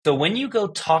 So when you go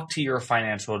talk to your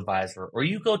financial advisor or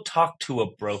you go talk to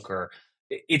a broker,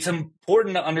 it's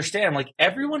important to understand like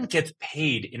everyone gets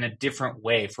paid in a different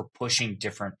way for pushing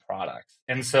different products.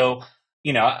 And so,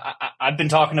 I've been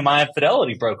talking to my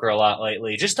Fidelity broker a lot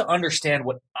lately just to understand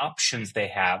what options they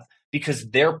have because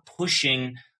they're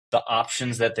pushing the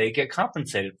options that they get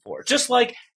compensated for. Just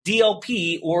like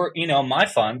DLP or, my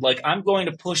fund, like I'm going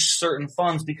to push certain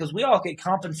funds because we all get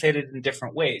compensated in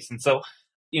different ways. And so,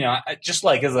 just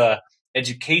like as a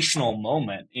educational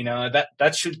moment,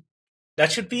 that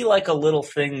should be like a little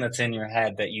thing that's in your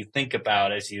head that you think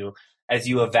about as you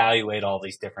evaluate all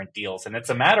these different deals. And it's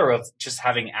a matter of just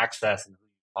having access and who you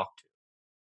talk to.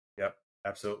 Yep,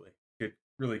 absolutely. Good,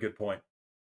 really good point.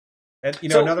 And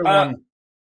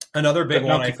another big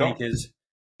one I think is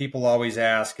people always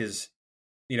ask is,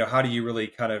 how do you really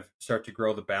kind of start to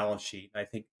grow the balance sheet? And I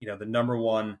think, the number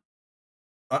one,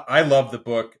 I love the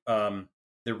book,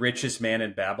 The Richest Man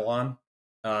in Babylon.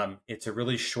 It's a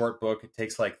really short book. It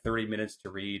takes like 30 minutes to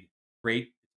read.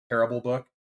 Great parable book.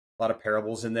 A lot of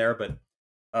parables in there, but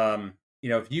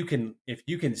if you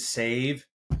can save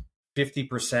 50%,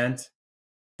 40%,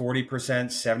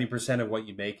 70% of what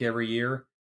you make every year,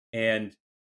 and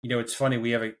it's funny,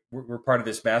 we're part of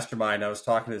this mastermind. I was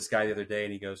talking to this guy the other day,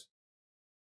 and he goes,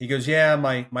 yeah,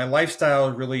 my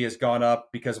lifestyle really has gone up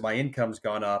because my income's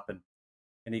gone up,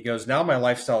 and he goes, now my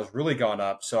lifestyle has really gone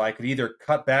up, so I could either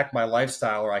cut back my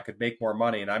lifestyle or I could make more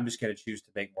money, and I'm just going to choose to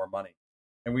make more money.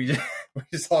 And we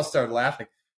just all started laughing.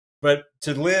 But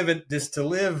to live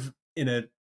in an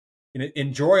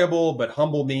enjoyable but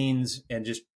humble means and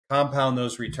just compound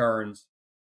those returns,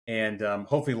 and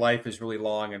hopefully life is really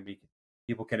long and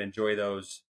people can enjoy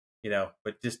those,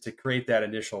 but just to create that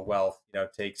initial wealth,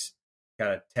 takes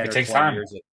kind of 10 or 20 time.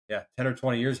 years. 10 or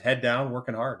 20 years, head down,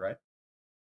 working hard, right?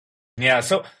 Yeah.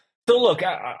 So look,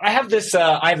 I have this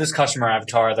customer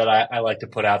avatar that I like to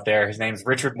put out there. His name's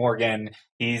Richard Morgan.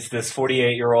 He's this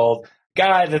 48-year-old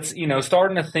guy that's,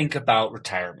 starting to think about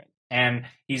retirement, and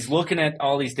he's looking at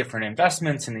all these different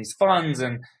investments in these funds,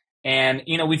 and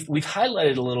we've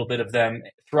highlighted a little bit of them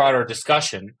throughout our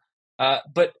discussion.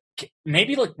 But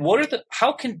maybe like what does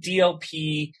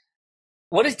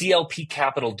DLP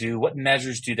Capital do? What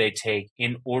measures do they take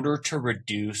in order to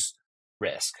reduce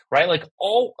risk, right? Like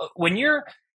when you're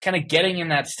kind of getting in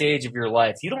that stage of your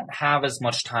life, you don't have as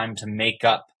much time to make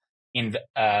up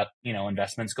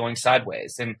investments going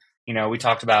sideways. And, we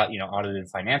talked about, audited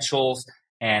financials,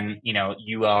 and,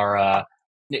 you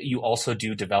also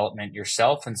do development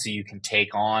yourself. And so you can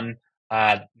take on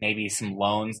maybe some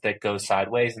loans that go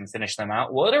sideways and finish them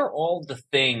out. What are all the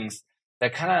things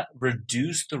that kind of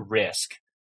reduce the risk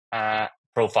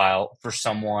profile for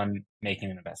someone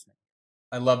making an investment?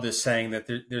 I love this saying that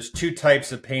there's two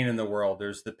types of pain in the world.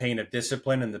 There's the pain of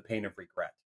discipline and the pain of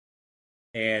regret.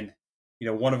 And,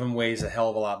 one of them weighs a hell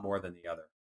of a lot more than the other.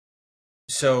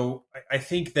 So I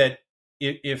think that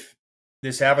if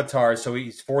this avatar, so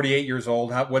he's 48 years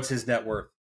old, what's his net worth?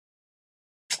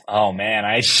 Oh, man,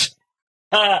 it's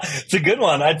a good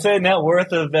one. I'd say net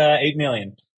worth of $8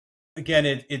 million.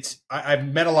 Again, I've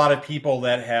met a lot of people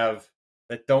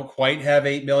that don't quite have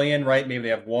 8 million, right? Maybe they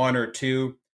have 1 or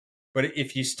 2. But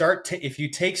if you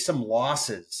take some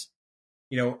losses,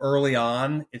 early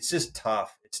on, it's just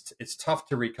tough. It's tough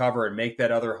to recover and make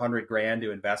that other $100,000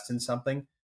 to invest in something.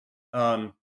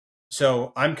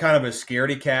 So I'm kind of a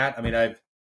scaredy cat. I mean, I've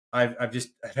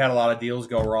had a lot of deals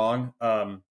go wrong.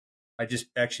 I just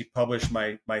actually published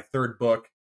my third book,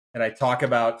 and I talk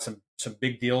about some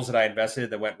big deals that I invested in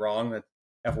that went wrong. That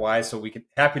FYI, so we can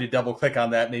happy to double click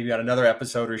on that maybe on another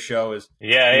episode or show.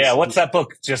 What's that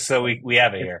book? Just so we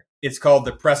have it here. It's called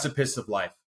The Precipice of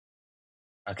Life.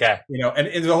 Okay. And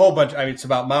there's a whole bunch. I mean, it's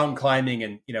about mountain climbing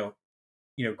and,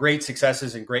 great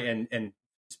successes and great and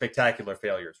spectacular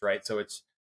failures. Right.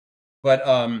 But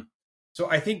so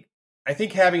I think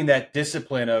having that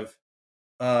discipline of,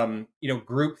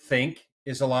 group think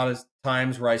is a lot of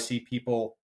times where I see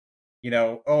people,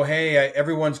 oh, hey,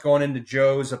 everyone's going into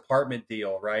Joe's apartment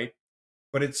deal. Right.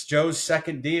 But it's Joe's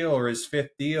second deal or his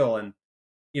fifth deal. And,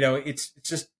 it's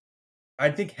just, I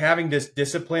think having this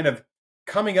discipline of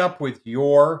coming up with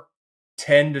your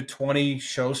 10 to 20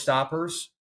 showstoppers,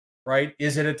 right?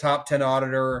 Is it a top 10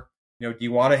 auditor? Do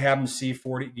you want to have them see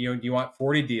 40? Do you want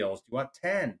 40 deals? Do you want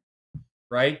 10?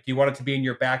 Right? Do you want it to be in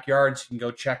your backyard so you can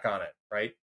go check on it?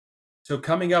 Right. So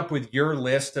coming up with your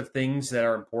list of things that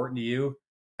are important to you,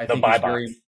 I The think buy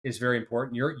box. is very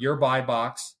important. Your buy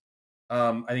box.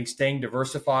 I think staying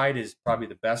diversified is probably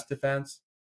the best defense.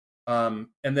 And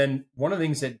then one of the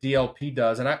things that DLP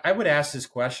does, and I would ask this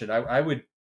question, I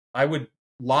would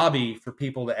lobby for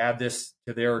people to add this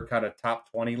to their kind of top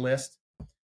 20 list.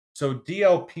 So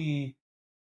DLP,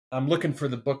 I'm looking for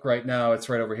the book right now. It's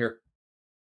right over here.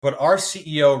 But our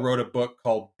CEO wrote a book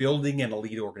called Building an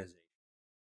Elite Organization.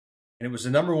 And it was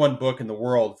the number one book in the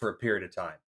world for a period of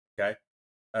time. Okay.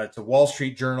 It's a Wall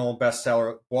Street Journal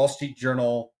bestseller, Wall Street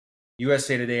Journal,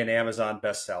 USA Today, and Amazon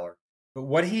bestseller. But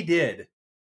what he did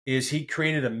is he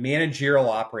created a managerial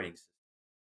operating system.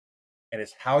 And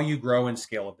it's how you grow and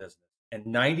scale a business. And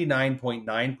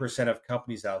 99.9% of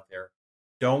companies out there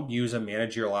don't use a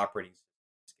managerial operating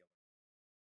system.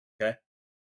 Okay.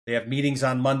 They have meetings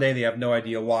on Monday. They have no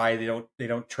idea why. They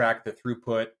don't track the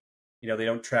throughput. They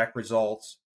don't track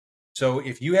results. So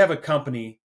if you have a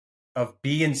company of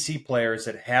B and C players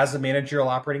that has a managerial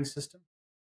operating system,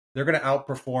 they're going to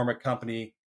outperform a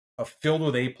company filled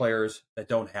with A players that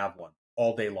don't have one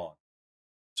all day long.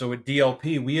 So at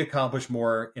DLP, we accomplish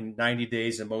more in 90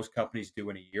 days than most companies do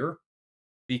in a year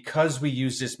because we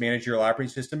use this managerial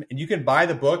operating system. And you can buy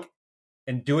the book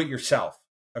and do it yourself.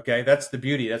 Okay, that's the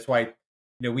beauty. That's why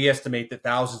we estimate that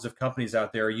thousands of companies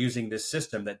out there are using this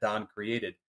system that Don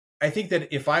created. I think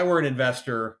that if I were an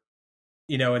investor,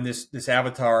 in this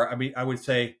avatar, I mean, I would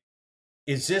say,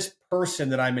 is this person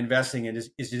that I'm investing in,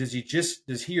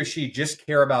 does he or she just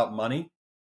care about money,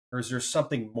 or is there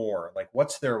something more? Like,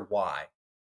 what's their why,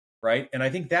 right? And I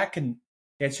think that can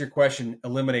answer your question,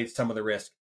 eliminate some of the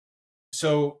risk.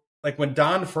 So, like when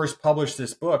Don first published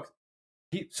this book,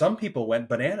 some people went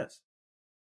bananas,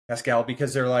 Pascal,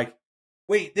 because they're like,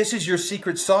 wait, this is your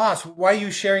secret sauce. Why are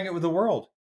you sharing it with the world?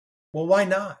 Well, why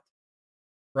not?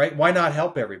 Right? Why not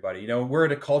help everybody? We're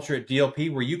at a culture at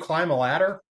DLP where you climb a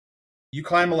ladder, you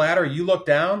look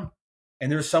down,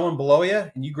 and there's someone below you,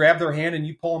 and you grab their hand and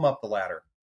you pull them up the ladder.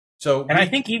 So, I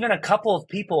think even a couple of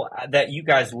people that you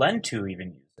guys lend to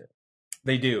even use it.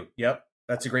 They do. Yep.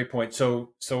 That's a great point. So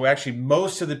actually,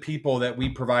 most of the people that we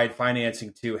provide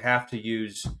financing to have to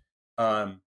use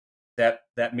that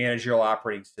managerial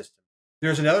operating system.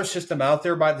 There's another system out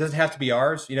there, but it doesn't have to be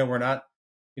ours. We're not,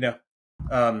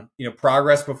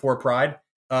 progress before pride.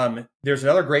 There's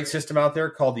another great system out there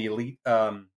called the Elite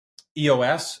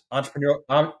EOS, Entrepreneur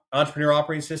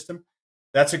Operating System.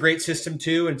 That's a great system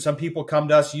too. And some people come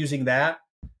to us using that.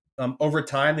 Over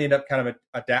time, they end up kind of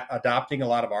adopting a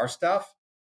lot of our stuff.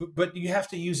 But you have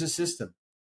to use a system,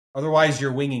 otherwise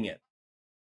you're winging it.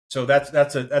 So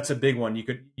that's a big one.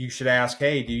 You should ask,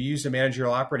 hey, do you use a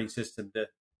managerial operating system to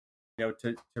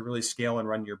really scale and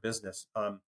run your business?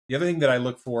 The other thing that I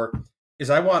look for is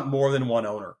I want more than one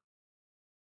owner.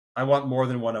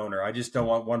 I just don't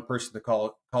want one person to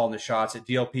calling the shots. At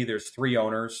DLP, there's 3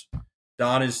 owners.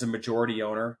 Don is the majority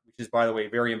owner, which is, by the way,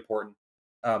 very important.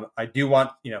 I do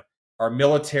want, our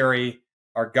military,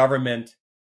 our government,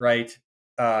 right,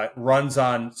 runs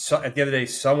on, at the end of the day,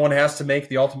 someone has to make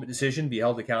the ultimate decision, be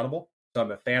held accountable. So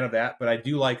I'm a fan of that, but I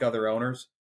do like other owners.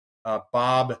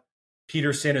 Bob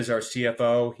Peterson is our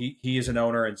CFO. He is an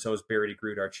owner, and so is Barry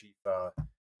DeGroot, our chief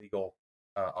legal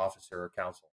officer or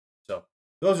counsel. So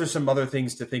those are some other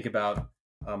things to think about.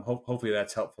 Hopefully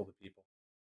that's helpful to people.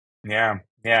 Yeah.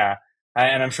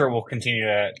 And I'm sure we'll continue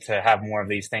to have more of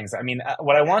these things. I mean,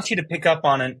 what I want you to pick up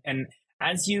on, and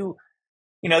as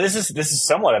this is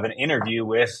somewhat of an interview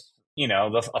with,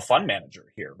 a fund manager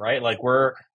here, right? Like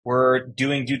we're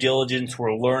doing due diligence.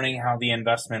 We're learning how the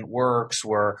investment works.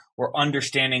 We're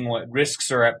understanding what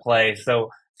risks are at play.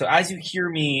 So as you hear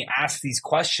me ask these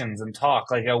questions and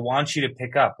talk, like I want you to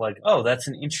pick up like, oh, that's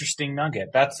an interesting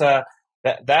nugget. That's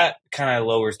that kind of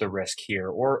lowers the risk here,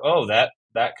 or, oh, that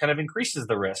kind of increases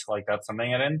the risk. Like that's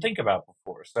something I didn't think about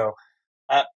before. So,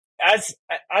 as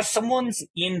someone's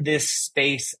in this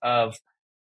space of,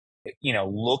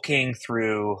 looking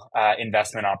through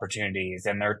investment opportunities,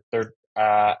 and they're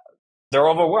they're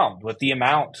overwhelmed with the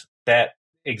amount that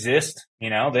exists.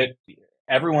 That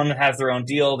everyone has their own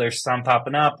deal. There's some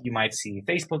popping up. You might see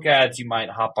Facebook ads. You might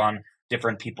hop on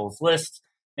different people's lists.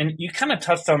 And you kind of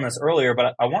touched on this earlier,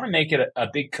 but I want to make it a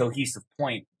big cohesive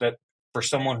point that for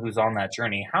someone who's on that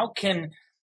journey, how can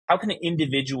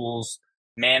individuals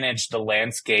manage the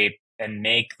landscape and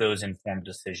make those informed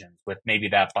decisions with maybe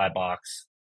that buy box?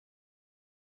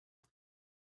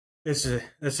 This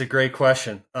is a great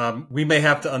question. We may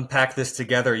have to unpack this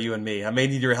together, you and me. I may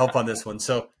need your help on this one.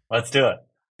 So let's do it.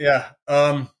 Yeah.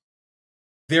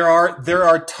 There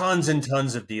are tons and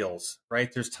tons of deals,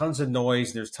 right? There's tons of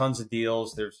noise. There's tons of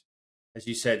deals. There's, as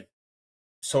you said,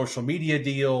 social media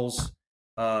deals.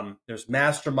 There's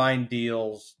mastermind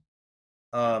deals.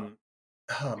 Oh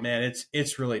man,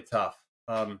 it's really tough.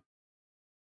 I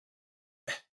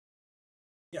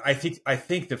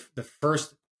think the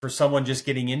first, for someone just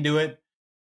getting into it,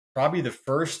 probably the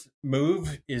first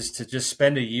move is to just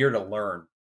spend a year to learn.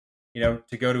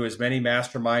 To go to as many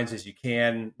masterminds as you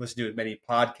can, listen to as many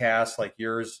podcasts like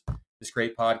yours, this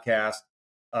great podcast.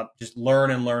 Just learn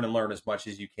and learn and learn as much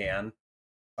as you can.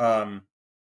 Another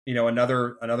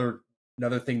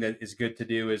thing that is good to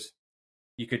do is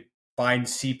you could find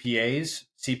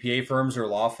CPA firms or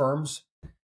law firms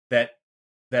that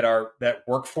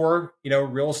work for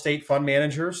real estate fund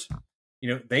managers.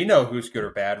 They know who's good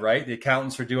or bad, right? The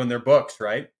accountants are doing their books,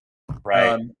 right?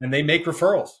 Right. And they make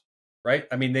referrals, right?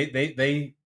 I mean,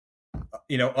 they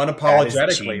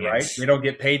unapologetically, right? They don't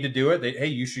get paid to do it. Hey,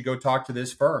 you should go talk to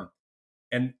this firm.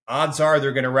 And odds are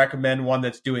they're going to recommend one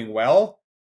that's doing well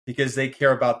because they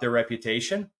care about their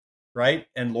reputation, right?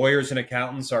 And lawyers and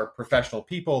accountants are professional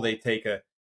people. They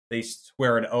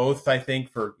swear an oath, I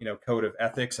think, for, code of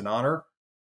ethics and honor.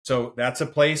 So that's a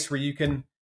place where you can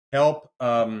help.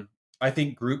 I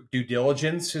think group due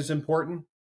diligence is important,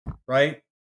 right?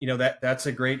 That's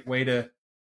a great way to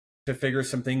figure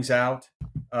some things out.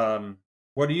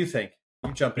 What do you think?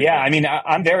 You jump in. Yeah, I mean,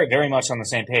 I'm very, very much on the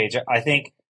same page. I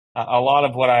think a lot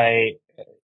of what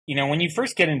when you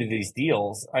first get into these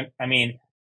deals, I mean,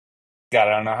 God,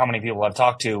 I don't know how many people I've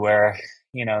talked to where,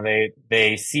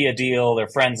 they see a deal, their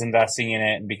friends investing in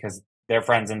it, and because their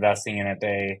friends investing in it,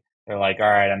 they're like, all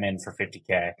right, I'm in for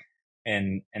 50K.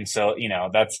 And so,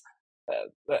 that's,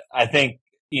 I think,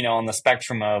 on the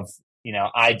spectrum of,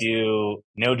 I do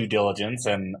no due diligence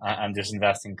and I'm just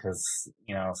investing because,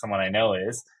 someone I know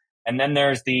is. And then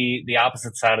there's the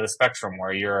opposite side of the spectrum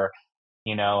where you're,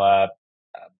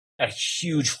 a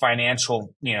huge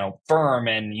financial, firm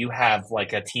and you have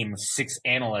like a team of 6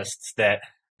 analysts that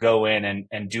go in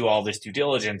and do all this due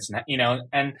diligence,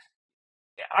 and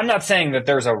I'm not saying that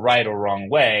there's a right or wrong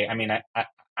way. I mean,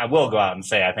 I will go out and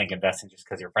say I think investing just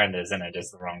because your friend is in it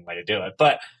is the wrong way to do it.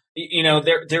 But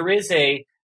there is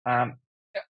I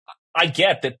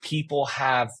get that people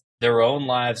have their own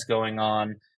lives going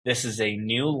on. This is a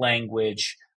new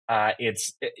language.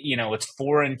 It's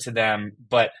foreign to them.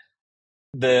 But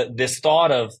this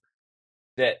thought of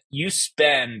that you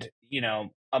spend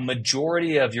a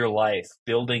majority of your life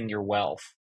building your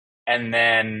wealth, and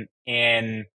then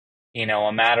in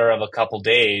a matter of a couple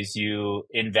days, you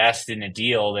invest in a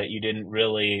deal that you didn't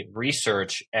really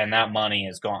research and that money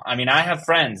is gone. I mean, I have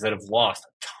friends that have lost a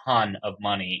ton of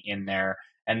money in there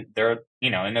and they're,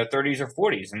 in their 30s or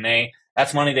 40s and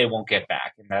that's money they won't get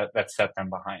back and that set them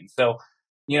behind. So,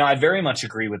 I very much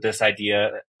agree with this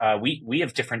idea. We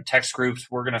have different text groups.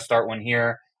 We're going to start one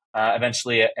here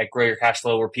eventually at Grow Your Cash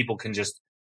Flow where people can just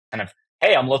kind of,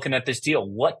 hey, I'm looking at this deal.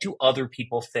 What do other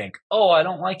people think? Oh, I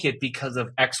don't like it because of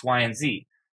X, Y, and Z.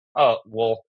 Oh,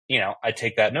 well, I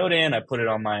take that note in, I put it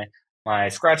on my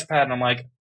scratch pad, and I'm like,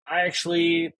 I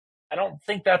don't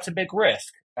think that's a big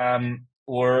risk.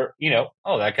 Or,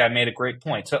 oh, that guy made a great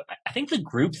point. So I think the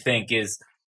groupthink is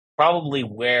probably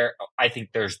where I think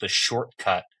there's the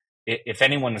shortcut. If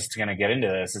anyone is going to get into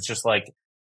this, it's just like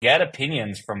get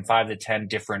opinions from 5 to 10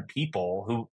 different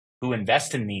people who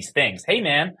invest in these things. Hey,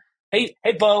 man. Hey,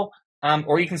 Bo,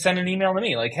 or you can send an email to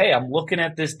me like, hey, I'm looking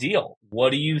at this deal. What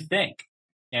do you think?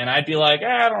 And I'd be like,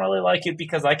 I don't really like it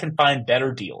because I can find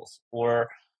better deals or,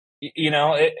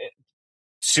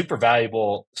 super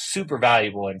valuable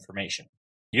information.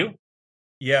 You?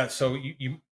 Yeah. So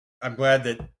I'm glad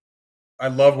that I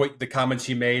love what the comments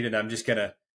you made, and I'm just going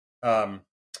to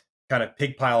kind of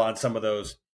pig pile on some of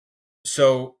those.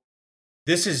 So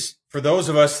this is for those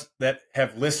of us that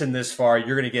have listened this far,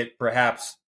 you're going to get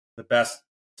perhaps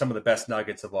some of the best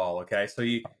nuggets of all. Okay. So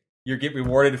you get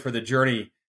rewarded for the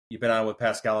journey you've been on with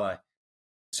Pascal and I.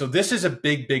 So this is a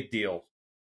big, big deal.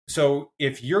 So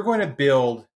if you're going to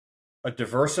build a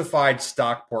diversified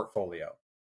stock portfolio,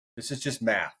 this is just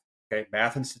math. Okay.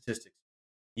 Math and statistics.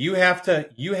 You have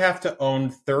to own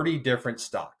 30 different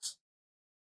stocks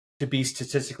to be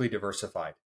statistically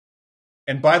diversified.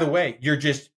 And by the way, you're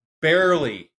just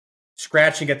barely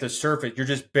scratching at the surface. You're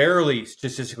just barely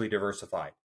statistically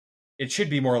diversified. It should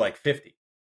be more like 50.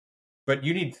 But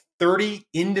you need 30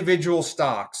 individual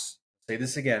stocks, say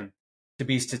this again, to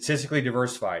be statistically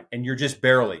diversified. And you're just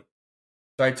barely.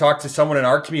 So I talked to someone in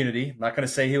our community. I'm not going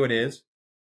to say who it is.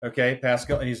 Okay,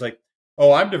 Pascal. And he's like,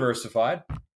 oh, I'm diversified.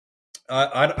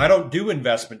 I don't do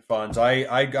investment funds.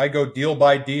 I go deal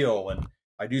by deal and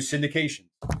I do syndication.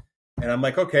 And I'm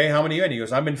like, okay, how many are you in? He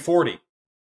goes, I'm in 40.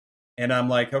 And I'm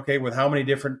like, okay, with how many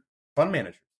different fund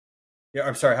managers? Yeah,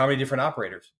 I'm sorry, how many different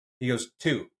operators? He goes,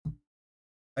 2.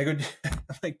 I go, I'm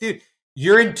like, dude,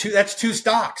 you're in 2. That's 2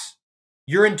 stocks.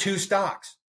 You're in 2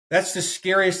 stocks. That's the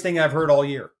scariest thing I've heard all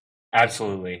year.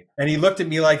 Absolutely. And he looked at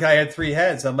me like I had 3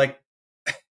 heads. I'm like,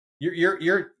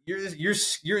 you're.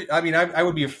 I mean, I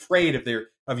would be afraid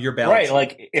of your balance. Right.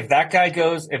 Like if that guy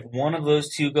goes, if one of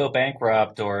those 2 go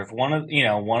bankrupt, or if one of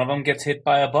them gets hit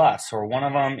by a bus, or one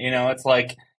of them, it's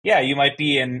like, yeah, you might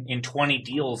be in 20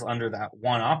 deals under that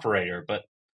one operator, but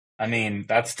I mean,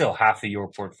 that's still half of your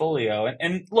portfolio.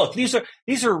 And look, these are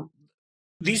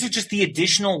just the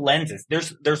additional lenses.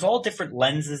 There's all different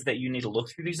lenses that you need to look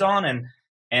through these on,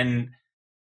 and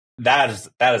that is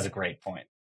a great point.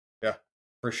 Yeah,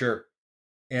 for sure.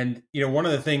 And one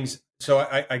of the things, so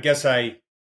I guess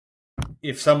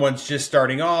if someone's just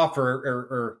starting off,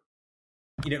 or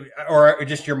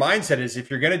just your mindset is, if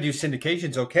you're going to do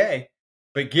syndications, okay,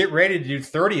 but get ready to do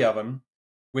 30 of them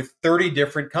with 30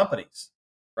 different companies,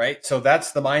 right? So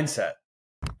that's the mindset.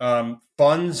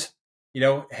 Funds,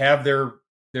 have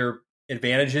their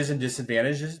advantages and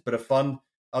disadvantages, but a fund.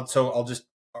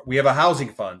 We have a housing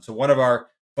fund. So one of our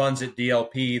funds at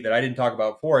DLP that I didn't talk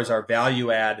about before is our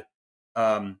value add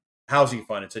housing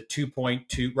fund. It's a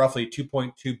roughly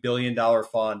 $2.2 billion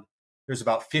fund. There's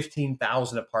about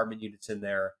 15,000 apartment units in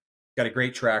there. Got a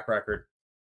great track record.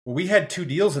 Well, we had 2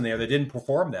 deals in there that didn't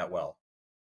perform that well.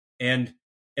 And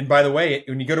by the way,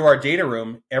 when you go to our data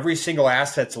room, every single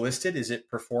asset's listed. Is it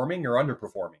performing or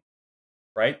underperforming?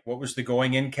 Right? What was the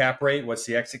going in cap rate? What's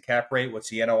the exit cap rate? What's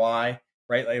the NOI?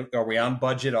 Right? Like, are we on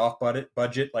budget, off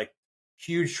budget? Like,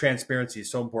 huge transparency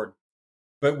is so important.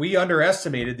 But we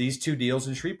underestimated these 2 deals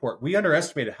in Shreveport. We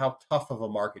underestimated how tough of a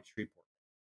market Shreveport.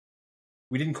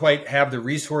 We didn't quite have the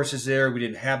resources there. We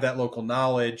didn't have that local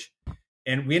knowledge.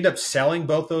 And we ended up selling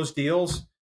both those deals.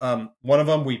 One of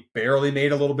them, we barely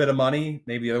made a little bit of money.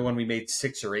 Maybe the other one, we made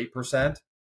 6 or 8%.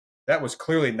 That was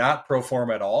clearly not pro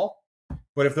forma at all.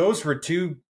 But if those were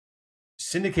 2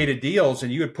 syndicated deals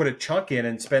and you had put a chunk in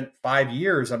and spent 5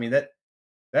 years, I mean, that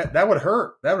would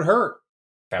hurt. That would hurt.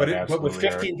 But with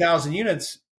 15,000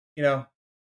 units, you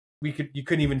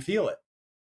couldn't even feel it,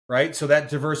 right? So that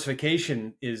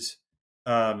diversification is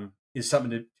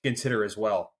something to consider as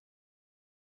well.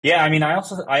 Yeah, I mean, I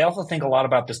also think a lot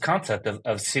about this concept of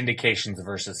syndications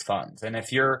versus funds. And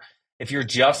if you're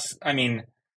just, I mean,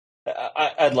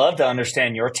 I'd love to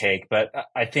understand your take, but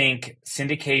I think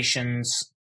syndications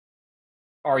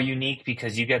are unique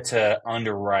because you get to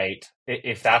underwrite,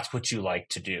 if that's what you like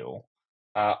to do,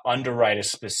 underwrite a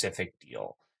specific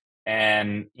deal.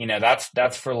 And,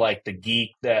 that's for like the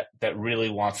geek that really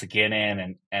wants to get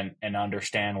in and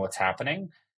understand what's happening.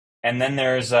 And then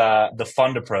there's the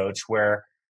fund approach where,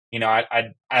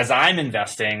 as I'm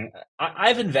investing,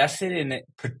 I've invested in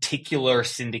particular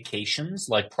syndications,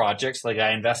 like projects. Like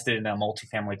I invested in a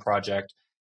multifamily project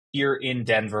here in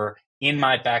Denver in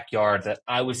my backyard that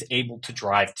I was able to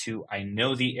drive to. I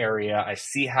know the area. I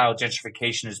see how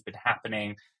gentrification has been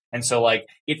happening. And so like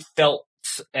it felt,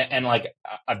 and like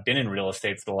I've been in real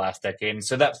estate for the last decade. And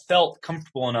so that felt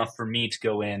comfortable enough for me to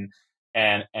go in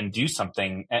and do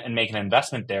something and make an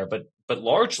investment there. But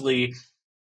largely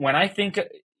when I think,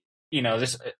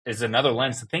 this is another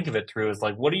lens to think of it through, is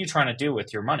like, what are you trying to do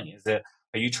with your money? Are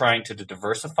you trying to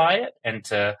diversify it and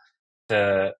to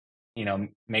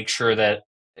make sure that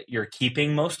you're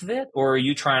keeping most of it, or are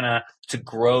you trying to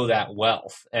grow that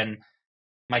wealth? And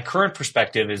my current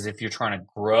perspective is, if you're trying to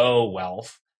grow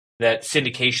wealth, that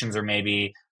syndications are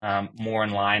maybe more in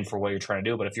line for what you're trying to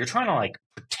do. But if you're trying to like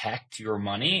protect your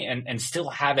money and still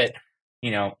have it,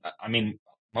 I mean,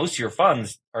 most of your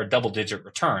funds are double-digit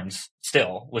returns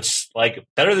still, which like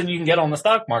better than you can get on the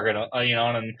stock market,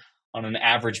 on an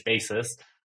average basis.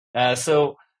 I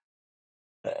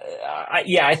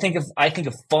think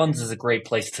of funds as a great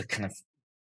place to kind of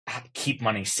keep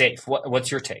money safe.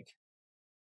 What's your take?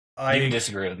 You can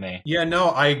disagree with me. Yeah, no,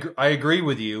 I agree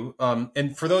with you.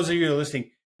 And for those of you who are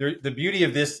listening, the beauty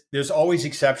of this, there's always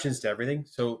exceptions to everything.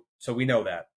 So we know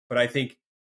that. But I think,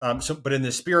 but in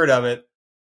the spirit of it,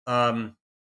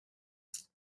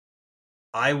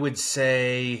 I would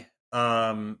say,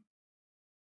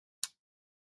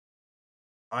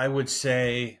 it's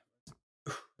a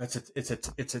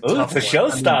Ooh, tough it's a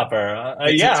one. showstopper.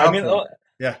 It's a Yeah, I tough mean, one.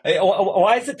 Yeah.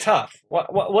 why is it tough?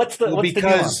 What's the Well, nuance?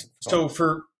 because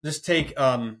for just take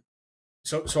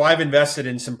so I've invested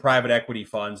in some private equity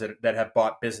funds that have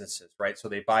bought businesses, right? So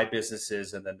they buy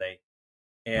businesses and then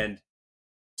and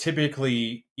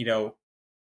typically,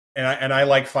 and I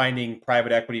like finding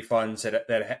private equity funds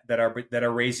that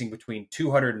are raising between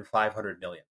 200 and 500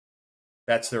 million.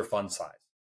 That's their fund size,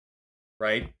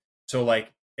 right? So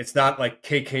like it's not like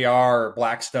KKR or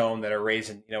Blackstone that are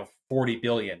raising 40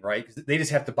 billion, right? Because they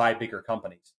just have to buy bigger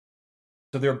companies.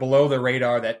 So they're below the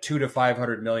radar, that 2 to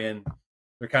 500 million.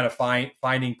 They're kind of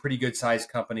finding pretty good sized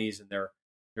companies, and they're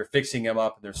fixing them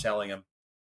up and they're selling them.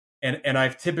 And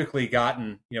I've typically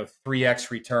gotten 3x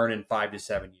return in 5 to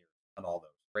 7 years on all those,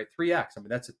 right? 3x. I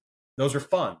mean those are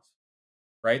funds,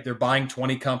 right? They're buying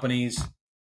 20 companies,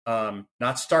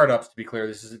 not startups, to be clear.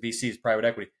 This is VC's private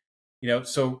equity,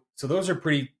 So those are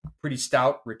pretty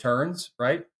stout returns,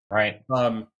 right? Right.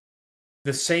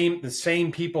 The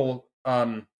same people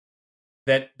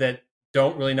that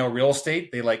don't really know real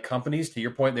estate, they like companies. To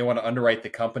your point, they want to underwrite the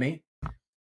company.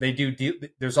 They do deal.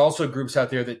 There's also groups out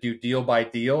there that do deal by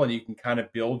deal, and you can kind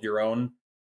of build your own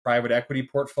private equity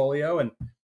portfolio. And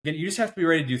again, you just have to be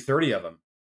ready to do 30 of them,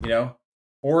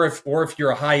 Or if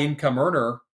you're a high income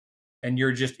earner and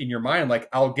you're just in your mind like,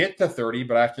 I'll get to 30,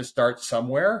 but I have to start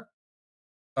somewhere.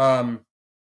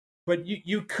 But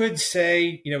you could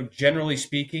say, generally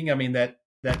speaking, I mean that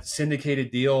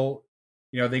syndicated deal,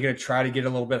 they're going to try to get a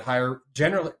little bit higher.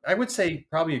 Generally, I would say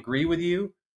probably agree with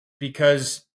you,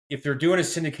 because if they're doing a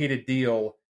syndicated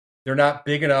deal, they're not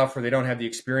big enough or they don't have the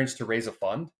experience to raise a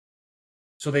fund.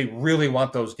 So they really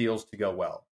want those deals to go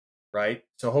well, right?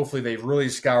 So hopefully they've really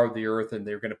scoured the earth and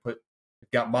they've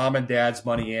got mom and dad's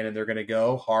money in and they're going to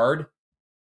go hard.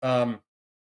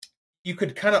 You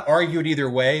could kind of argue it either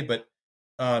way, but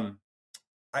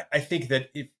I think that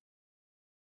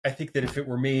if it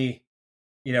were me,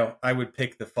 I would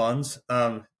pick the funds,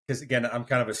 because again, I'm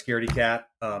kind of a scaredy cat,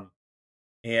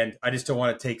 and I just don't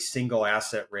want to take single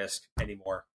asset risk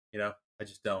anymore. I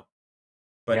just don't.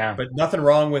 But nothing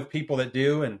wrong with people that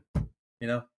do, and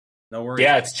no worries.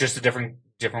 Yeah, it's just a different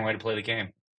way to play the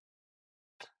game.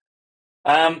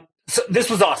 So this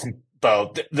was awesome,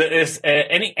 Bo.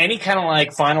 Any kind of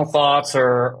like final thoughts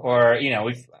or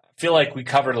we feel like we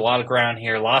covered a lot of ground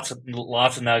here, lots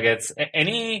of nuggets.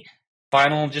 Any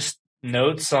final just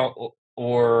notes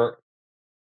or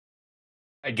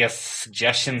I guess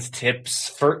suggestions, tips?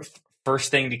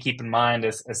 First thing to keep in mind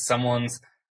is as someone's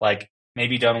like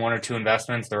maybe done one or two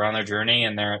investments, they're on their journey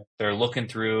and they're looking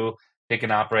through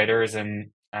picking operators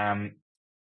and trying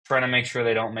to make sure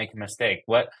they don't make a mistake.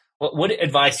 What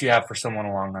advice do you have for someone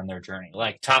along on their journey?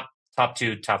 Like top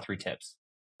 2, top 3 tips.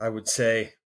 I would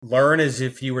say learn as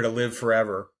if you were to live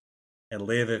forever, and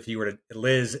live as if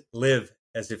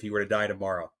you were to die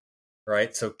tomorrow.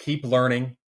 Right. So keep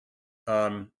learning.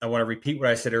 I want to repeat what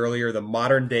I said earlier. The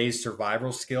modern day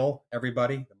survival skill,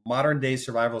 everybody, the modern day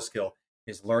survival skill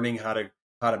is learning how to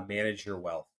manage your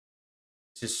wealth.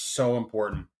 It's just so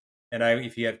important. And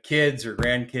if you have kids or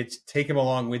grandkids, take them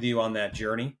along with you on that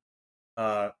journey,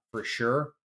 for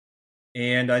sure.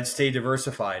 And I'd stay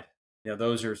diversified.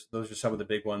 Those are some of the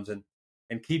big ones, and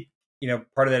keep,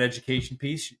 part of that education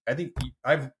piece. I think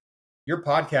your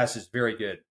podcast is very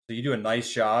good. So you do a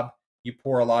nice job. You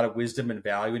pour a lot of wisdom and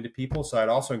value into people. So I'd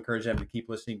also encourage them to keep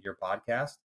listening to your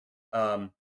podcast,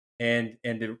 and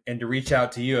to reach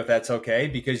out to you if that's okay,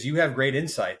 because you have great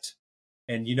insights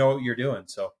and you know what you're doing.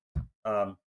 So,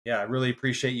 I really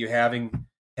appreciate you having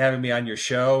me on your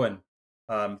show, and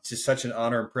it's just such an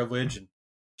honor and privilege. And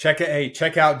check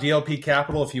out DLP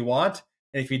Capital if you want,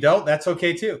 and if you don't, that's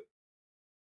okay too.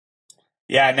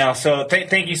 Yeah, no. So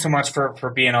thank you so much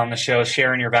for being on the show,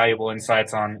 sharing your valuable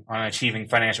insights on achieving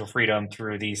financial freedom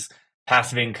through these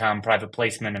passive income, private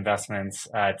placement investments.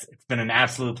 It's been an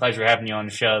absolute pleasure having you on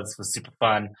the show. This was super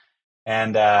fun.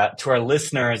 And to our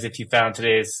listeners, if you found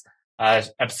today's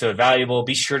episode valuable,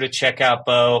 be sure to check out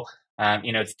Bo.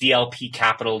 It's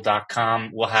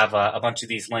dlpcapital.com. We'll have a bunch of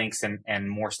these links and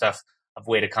more stuff of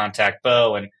way to contact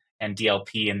Bo and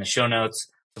DLP in the show notes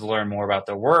to learn more about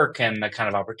their work and the kind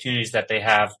of opportunities that they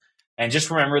have. And just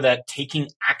remember that taking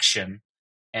action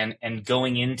and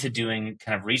going into doing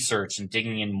kind of research and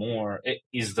digging in more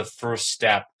is the first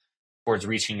step towards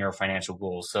reaching your financial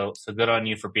goals. So good on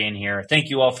you for being here. Thank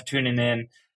you all for tuning in,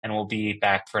 and we'll be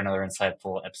back for another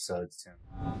insightful episode soon.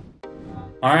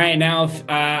 All right, now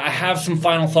I have some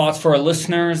final thoughts for our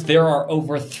listeners. There are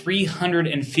over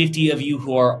 350 of you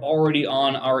who are already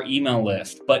on our email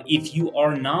list. But if you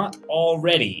are not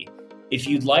already, if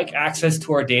you'd like access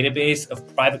to our database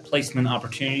of private placement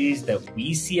opportunities that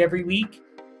we see every week,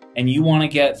 and you want to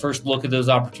get first look at those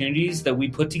opportunities that we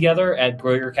put together at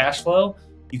Grow Your Cashflow,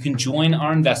 you can join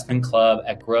our investment club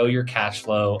at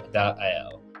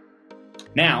growyourcashflow.io.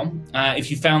 Now, if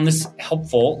you found this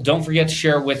helpful, don't forget to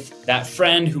share with that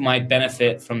friend who might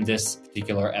benefit from this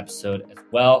particular episode as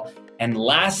well. And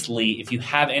lastly, if you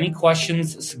have any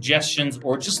questions, suggestions,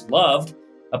 or just loved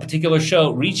a particular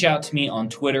show, reach out to me on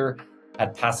Twitter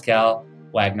at Pascal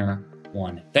Wagner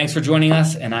 1. Thanks for joining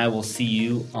us, and I will see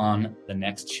you on the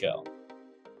next show.